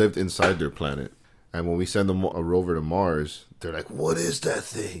Martians lived inside their planet, and when we send them a rover to Mars, they're like, "What is that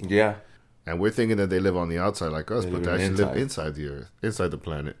thing?" Yeah. And we're thinking that they live on the outside like us, They but live they actually live inside. inside the Earth, inside the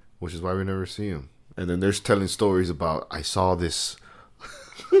planet, which is why we never see them. And then they're telling stories about, I saw this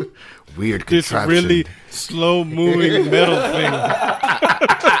weird This contraption really slow moving metal thing.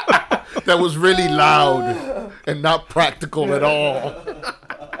 that was really loud and not practical at all.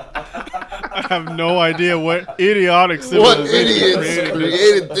 I have no idea what idiotic What civilization idiots created this.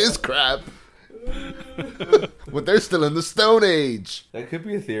 created this crap? But they're still in the Stone Age. That could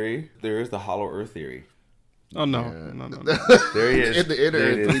be a theory. There is the hollow Earth theory. Oh no, Yeah. no. There he is. In the There it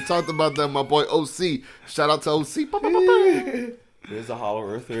internet, is. we talked about that. My boy OC. Shout out to OC. There's the hollow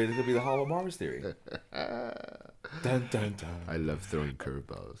Earth theory. There could be the hollow Mars theory. Dun dun dun. I love throwing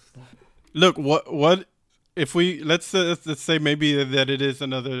curveballs. Look, what if we let's say maybe that it is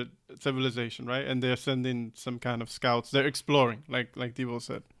another civilization, right? And they're sending some kind of scouts. They're exploring, like Devo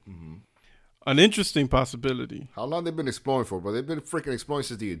said. Mm-hmm. An interesting possibility. How long they been exploring for, bro? They've been freaking exploring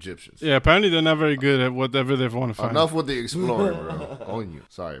since the Egyptians. Yeah, apparently they're not very good at whatever they want to find. Enough with the exploring, bro. On you.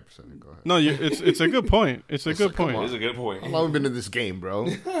 Sorry, Percent. Go ahead. No, it's a good point. It's a good come point. on. That's a good point. How long have we been in this game, bro?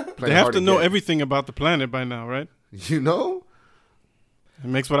 They have to know everything about the planet by now, right? You know? It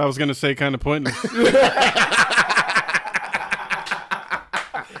makes what I was gonna say kind of pointless.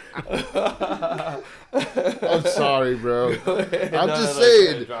 I'm sorry, bro. I'm just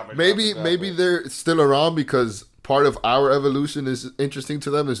saying. Maybe they're still around because part of our evolution is interesting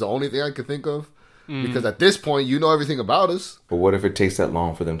to them. Is the only thing I can think of. Because at this point, you know everything about us. But what if it takes that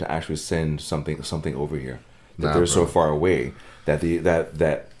long for them to actually send something over here? That Nah, they're bro. so far away that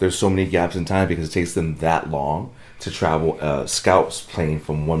that there's so many gaps in time because it takes them that long to travel scouts plane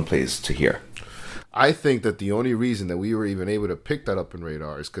from one place to here. I think that the only reason that we were even able to pick that up in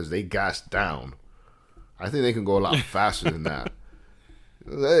radar is because they gassed down. I think they can go a lot faster than that.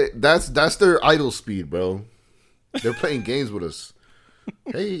 That's their idle speed, bro. They're playing games with us.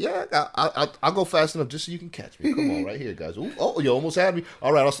 Hey, yeah, I'll go fast enough just so you can catch me. Come on, right here, guys. Ooh, oh, you almost had me.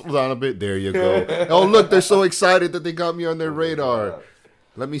 All right, I'll slow down a bit. There you go. Oh, look, they're so excited that they got me on their radar.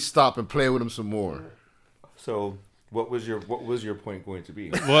 Let me stop and play with them some more. So what was your point going to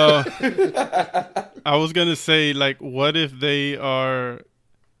be? Well, I was gonna say, like, what if they are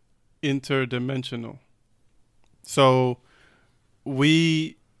interdimensional? So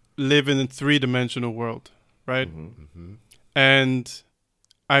we live in a 3-dimensional world, right? And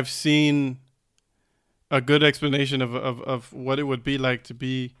I've seen a good explanation of what it would be like to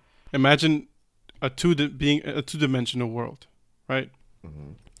be. Imagine being a 2-dimensional world, right?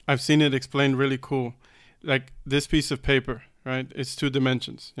 I've seen it explained really cool. Like this piece of paper, right? It's 2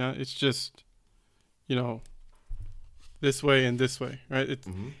 dimensions. Yeah, it's just, this way and this way, right?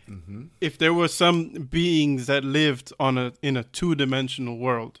 If there were some beings that lived in a 2-dimensional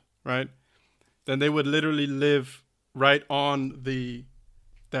world, right, then they would literally live right on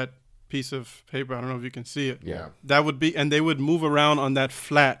that piece of paper. I don't know if you can see it. Yeah. That would be, and they would move around on that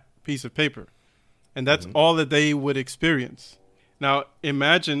flat piece of paper, and that's all that they would experience. Now,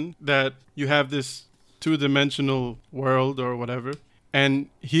 imagine that you have this 2-dimensional world or whatever, and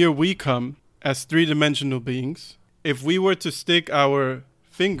here we come as 3-dimensional beings. If we were to stick our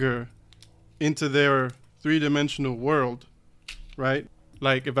finger into their 3-dimensional world, right?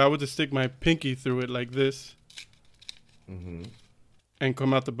 Like if I were to stick my pinky through it like this and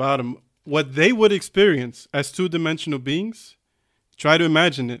come out the bottom, what they would experience as 2-dimensional beings, try to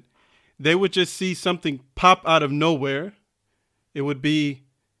imagine it. They would just see something pop out of nowhere. It would be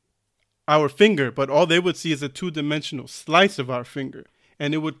our finger, but all they would see is a 2-dimensional slice of our finger.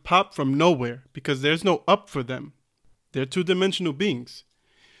 And it would pop from nowhere because there's no up for them. They're 2-dimensional beings.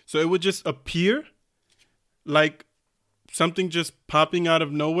 So it would just appear like something just popping out of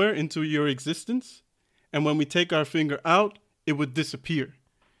nowhere into your existence. And when we take our finger out, it would disappear.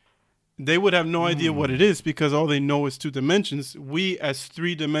 They would have no idea what it is because all they know is 2 dimensions. We as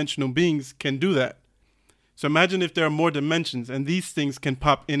 3-dimensional beings can do that. So imagine if there are more dimensions and these things can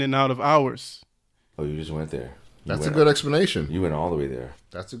pop in and out of ours. Oh, you just went there. That's a good explanation. You went all the way there.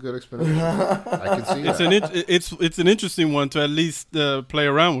 That's a good explanation. I can see that. It's an interesting one to at least play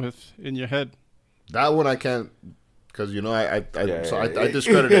around with in your head. That one I can't, because I Yeah.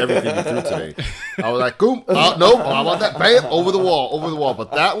 discredited everything you threw today. I was like, "Cool, nope, I want that, bam, over the wall."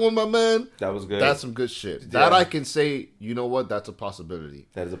 But that one, my man, That was good. that's some good shit. Yeah. That I can say, you know what? That's a possibility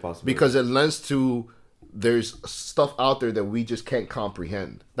That is a possibility. because it lends to there's stuff out there that we just can't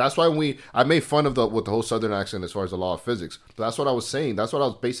comprehend. That's why I made fun of with the whole Southern accent as far as the law of physics. But that's what I was saying. That's what I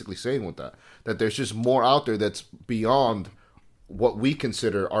was basically saying with that. That there's just more out there that's beyond what we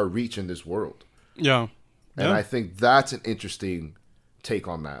consider our reach in this world. Yeah. And Yeah. I think that's an interesting take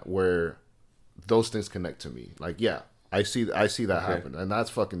on that, where those things connect to me. Like, yeah, I see that happen, and that's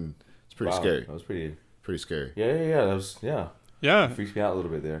fucking. It's pretty Wow, scary. That was pretty. Pretty scary. Yeah. That was Yeah. freaks me out a little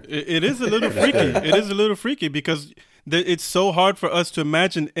bit there. It is a little freaky. It is a little freaky because it's so hard for us to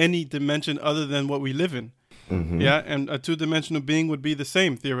imagine any dimension other than what we live in. Yeah, and a 2-dimensional being would be the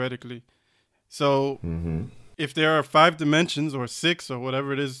same theoretically. So if there are 5 dimensions or 6 or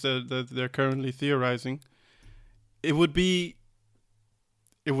whatever it is that they're currently theorizing, it would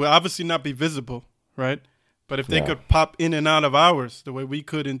obviously not be visible, right? But if they Yeah. could pop in and out of ours the way we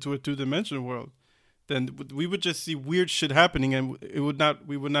could into a two-dimensional world, then we would just see weird shit happening, and we would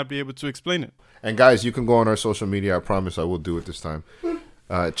not be able to explain it. And guys, you can go on our social media. I promise I will do it this time.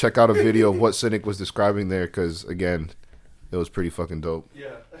 Check out a video of what Cynic was describing there, because again, it was pretty fucking dope.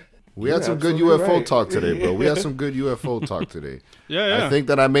 Yeah. We had some good absolutely UFO right. talk today, bro. We had some good UFO talk today. Yeah. I think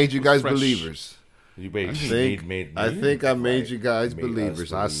that I made you guys Fresh. believers. You I think I made you guys Made us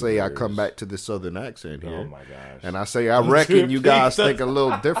believers. I say I come believers. back to the southern accent here. Oh my gosh. And I say, I reckon you guys think a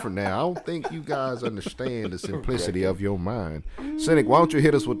little different now. I don't think you guys understand the simplicity of your mind. Cynic, why don't you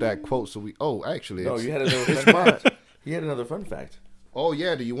hit us with that quote so we... Oh, actually, No, it's, you had another it's fun mine. fact. You had another fun fact. Oh,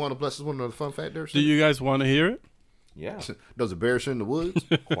 yeah. Do you want to bless us with another fun fact there, Do Cynic? you guys want to hear it? Yeah, Does a bear shit in the woods?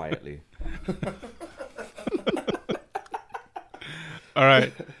 quietly. All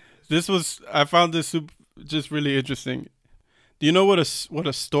right. I found this just really interesting. Do you know what a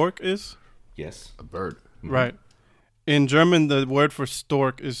stork is? Yes. A bird. Right. In German, the word for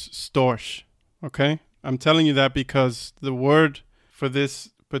stork is Storch. Okay? I'm telling you that because the word for this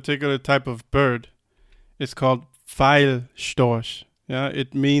particular type of bird is called Pfeilstorch. Yeah,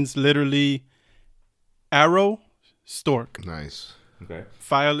 it means literally arrow stork. Nice. Okay.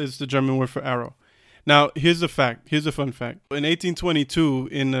 Pfeil is the German word for arrow. Now, here's a fact. Here's a fun fact. In 1822,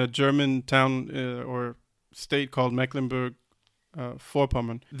 in a German town or state called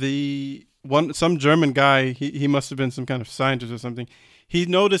Mecklenburg-Vorpommern, some German guy, he must have been some kind of scientist or something. He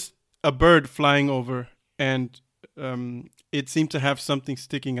noticed a bird flying over, and it seemed to have something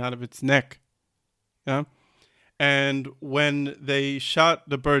sticking out of its neck. Yeah. And when they shot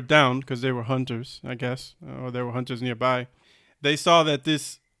the bird down, because they were hunters, I guess, or there were hunters nearby, they saw that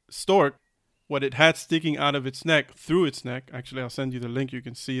this stork, what it had sticking out of its neck, through its neck, actually I'll send you the link, you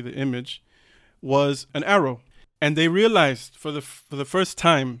can see the image, was an arrow. And they realized for the first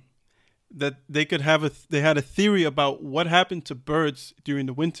time that they had a theory about what happened to birds during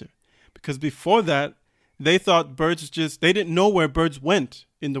the winter. Because before that, they thought they didn't know where birds went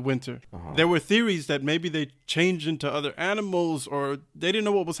in the winter. Uh-huh. There were theories that maybe they changed into other animals, or they didn't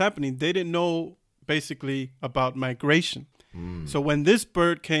know what was happening. They didn't know basically about migration. So when this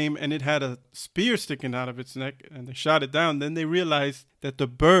bird came and it had a spear sticking out of its neck and they shot it down, then they realized that the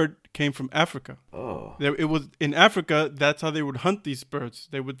bird came from Africa. Oh. It was in Africa, that's how they would hunt these birds.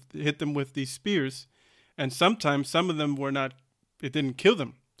 They would hit them with these spears, and sometimes some of them it didn't kill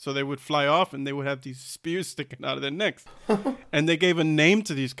them. So they would fly off and they would have these spears sticking out of their necks. And they gave a name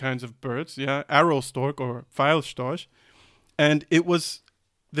to these kinds of birds, arrow stork or Pfeilstorch. And it was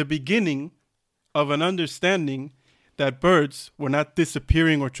the beginning of an understanding that birds were not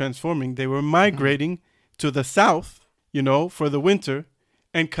disappearing or transforming. They were migrating to the south, for the winter,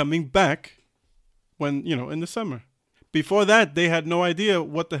 and coming back when, in the summer. Before that, they had no idea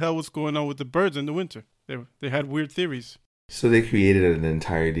what the hell was going on with the birds in the winter. They had weird theories. So they created an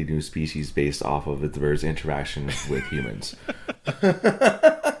entirely new species based off of the bird's interaction with humans.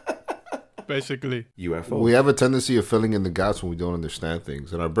 Basically. UFO. We have a tendency of filling in the gaps when we don't understand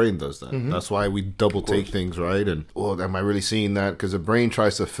things, and our brain does that. That's why we double take things, right? And, am I really seeing that? Because the brain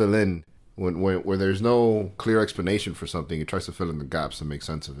tries to fill in when there's no clear explanation for something. It tries to fill in the gaps and make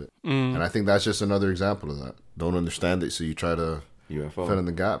sense of it. And I think that's just another example of that. Don't understand it, so you try to UFO. fill in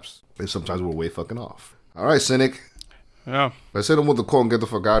the gaps. And sometimes we're way fucking off. All right, Cynic. Yeah. Let's hit him with the quote and get the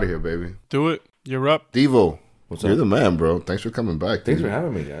fuck out of here, baby. Do it. You're up. Devo. What's You're up? the man, bro. Thanks for coming back. Thanks dude. for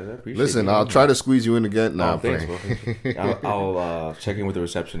having me, guys. I appreciate it. Listen, I'll try to squeeze you in again. Nah, Oh, I'm thanks, playing. bro. I'll check in with the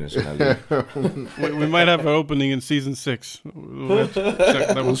receptionist when I leave. We might have an opening in season 6. We'll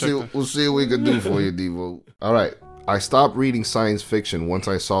check We'll see what we can do for you, Devo. All right. I stopped reading science fiction once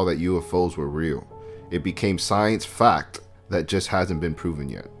I saw that UFOs were real. It became science fact that just hasn't been proven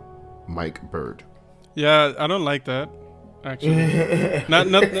yet. Mike Bird. Yeah, I don't like that. Actually,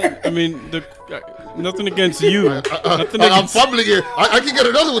 nothing against you. Nothing I'm against. fumbling here. I can get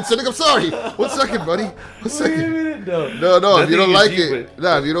another one, Cynic. I'm sorry. 1 second, buddy. 1 second. No. If you don't like it,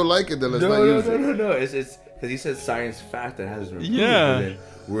 if you don't like it, then let's not use it. No. It's because he said science fact that hasn't been proven. Yeah. But then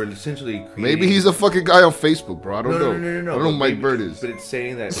we're essentially creating... Maybe he's a fucking guy on Facebook, bro. I don't know. No. I don't know who Mike Maybe- Bird is. But it's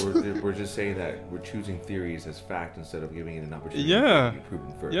saying that we're just saying that we're choosing theories as fact instead of giving it an opportunity Yeah. to be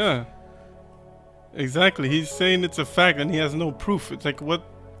proven first. Yeah. Exactly. He's saying it's a fact and he has no proof. It's like what?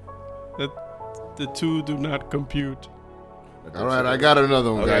 That the two do not compute. All right, I got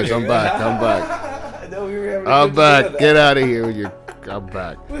another one, guys. Okay. I'm back. No, we were having a I'm good back. time. Get out of here with your... I'm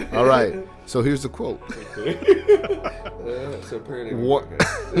back. All right. So here's the quote. So apparently What?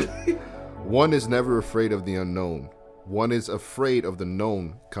 One is never afraid of the unknown. One is afraid of the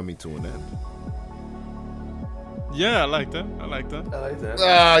known coming to an end. Yeah, I like that. I like that. I like that.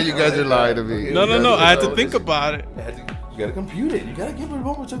 Ah, you guys are lying to me. No. I had to think about it. You gotta compute it. You gotta give it a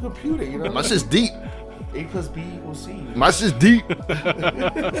moment to compute it. You know. My shit's deep. A plus B equals C. My shit's deep.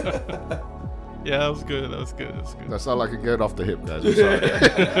 Yeah, that was good. That's good. That's all I could get off the hip, guys. I'm sorry.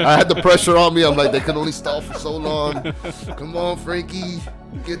 I had the pressure on me. I'm like, they can only stall for so long. Come on, Frankie.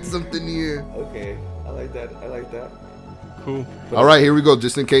 Get something here. Okay, I like that. Cool. All right, here we go.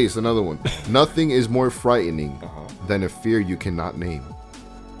 Just in case, another one. Nothing is more frightening Uh-huh. than a fear you cannot name.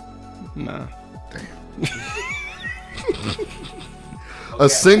 Nah. A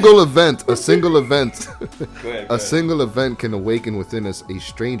single event. Go ahead. A single event can awaken within us a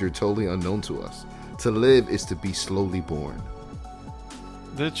stranger totally unknown to us. To live is to be slowly born.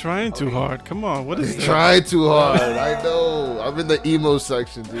 They're trying too hard. Come on. What is that? Try too hard. I know. I'm in the emo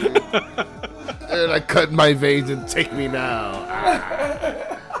section, dude. They're like, cut my veins and take me now.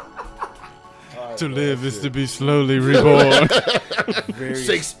 To live is to be slowly reborn.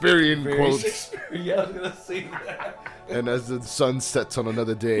 Shakespearean quotes. Yeah, I was gonna say that. And as the sun sets on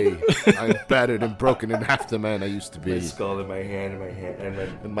another day, I'm battered and broken and half the man I used to My be. skull in my hand,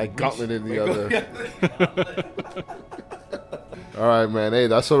 And my gauntlet in the other. All right, man. Hey,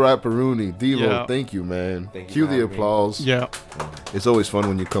 that's a wrap, Rooney. Devo, Yeah. thank you, man. Thank you Cue for the having me. applause. Yeah. It's always fun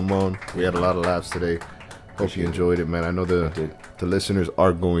when you come on. We had a lot of laughs today. Hope you enjoyed it, man. I know the listeners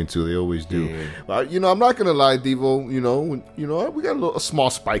are going to. They always do. Yeah. But, I'm not gonna lie, Devo. We got a small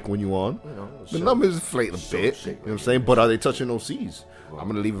spike when you on. The numbers inflate a bit. You know what I'm saying? But are they touching OCs? I'm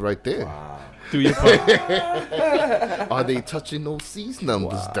gonna leave it right there. Do your part. Are they touching OCs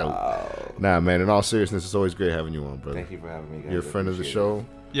numbers though? Nah, man. In all seriousness, it's always great having you on, brother. Thank you for having me, guys. You're a friend of the Appreciate show.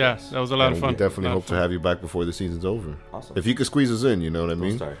 Yeah, that was a lot of And fun. we definitely Lot of hope to fun. have you back before the season's over. Awesome. If you could squeeze us in, you know what I it.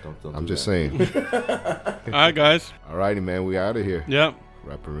 mean? Don't start. Don't I'm do just that. saying. All right, guys. Alrighty, man. We out of here. Yeah.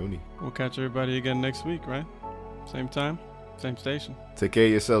 Rapperoonie. We'll catch everybody again next week, right? Same time, same station. Take care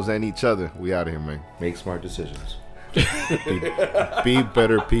of yourselves and each other. We out of here, man. Make smart decisions. Be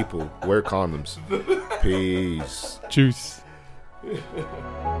better people. Wear condoms. Peace. Juice.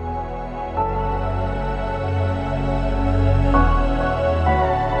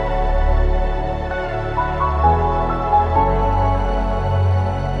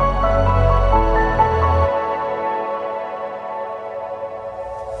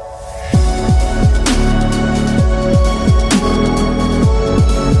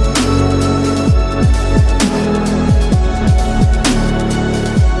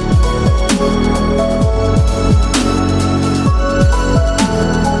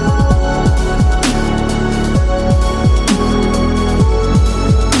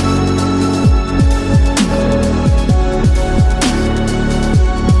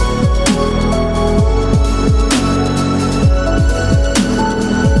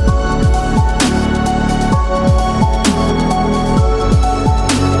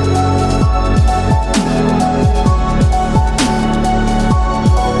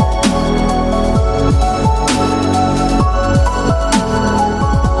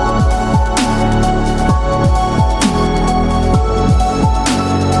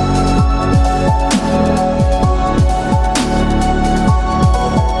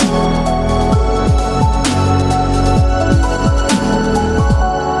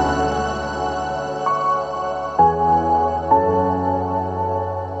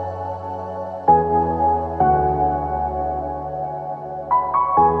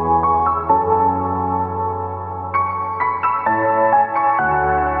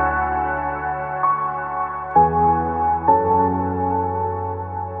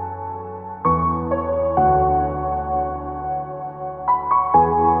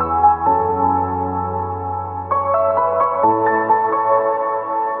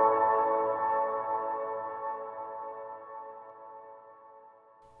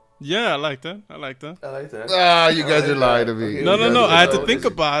 Yeah, I like that. I like that. Ah, you guys are lying to me. Okay. No. I had to think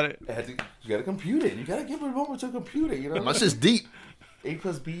about it. You gotta compute it. You gotta give it a moment to compute it. You know. My shit's deep. A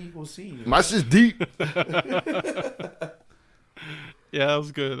plus B equals C. My shit's deep. Yeah, that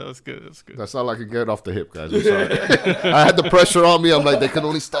was good. That's all I could get off the hip, guys. I'm sorry. I had the pressure on me. I'm like, they can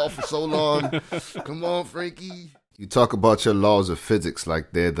only stall for so long. Come on, Frankie. You talk about your laws of physics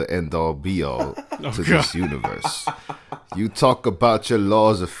like they're the end all be all to this universe. You talk about your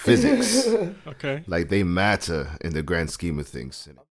laws of physics Okay. like they matter in the grand scheme of things.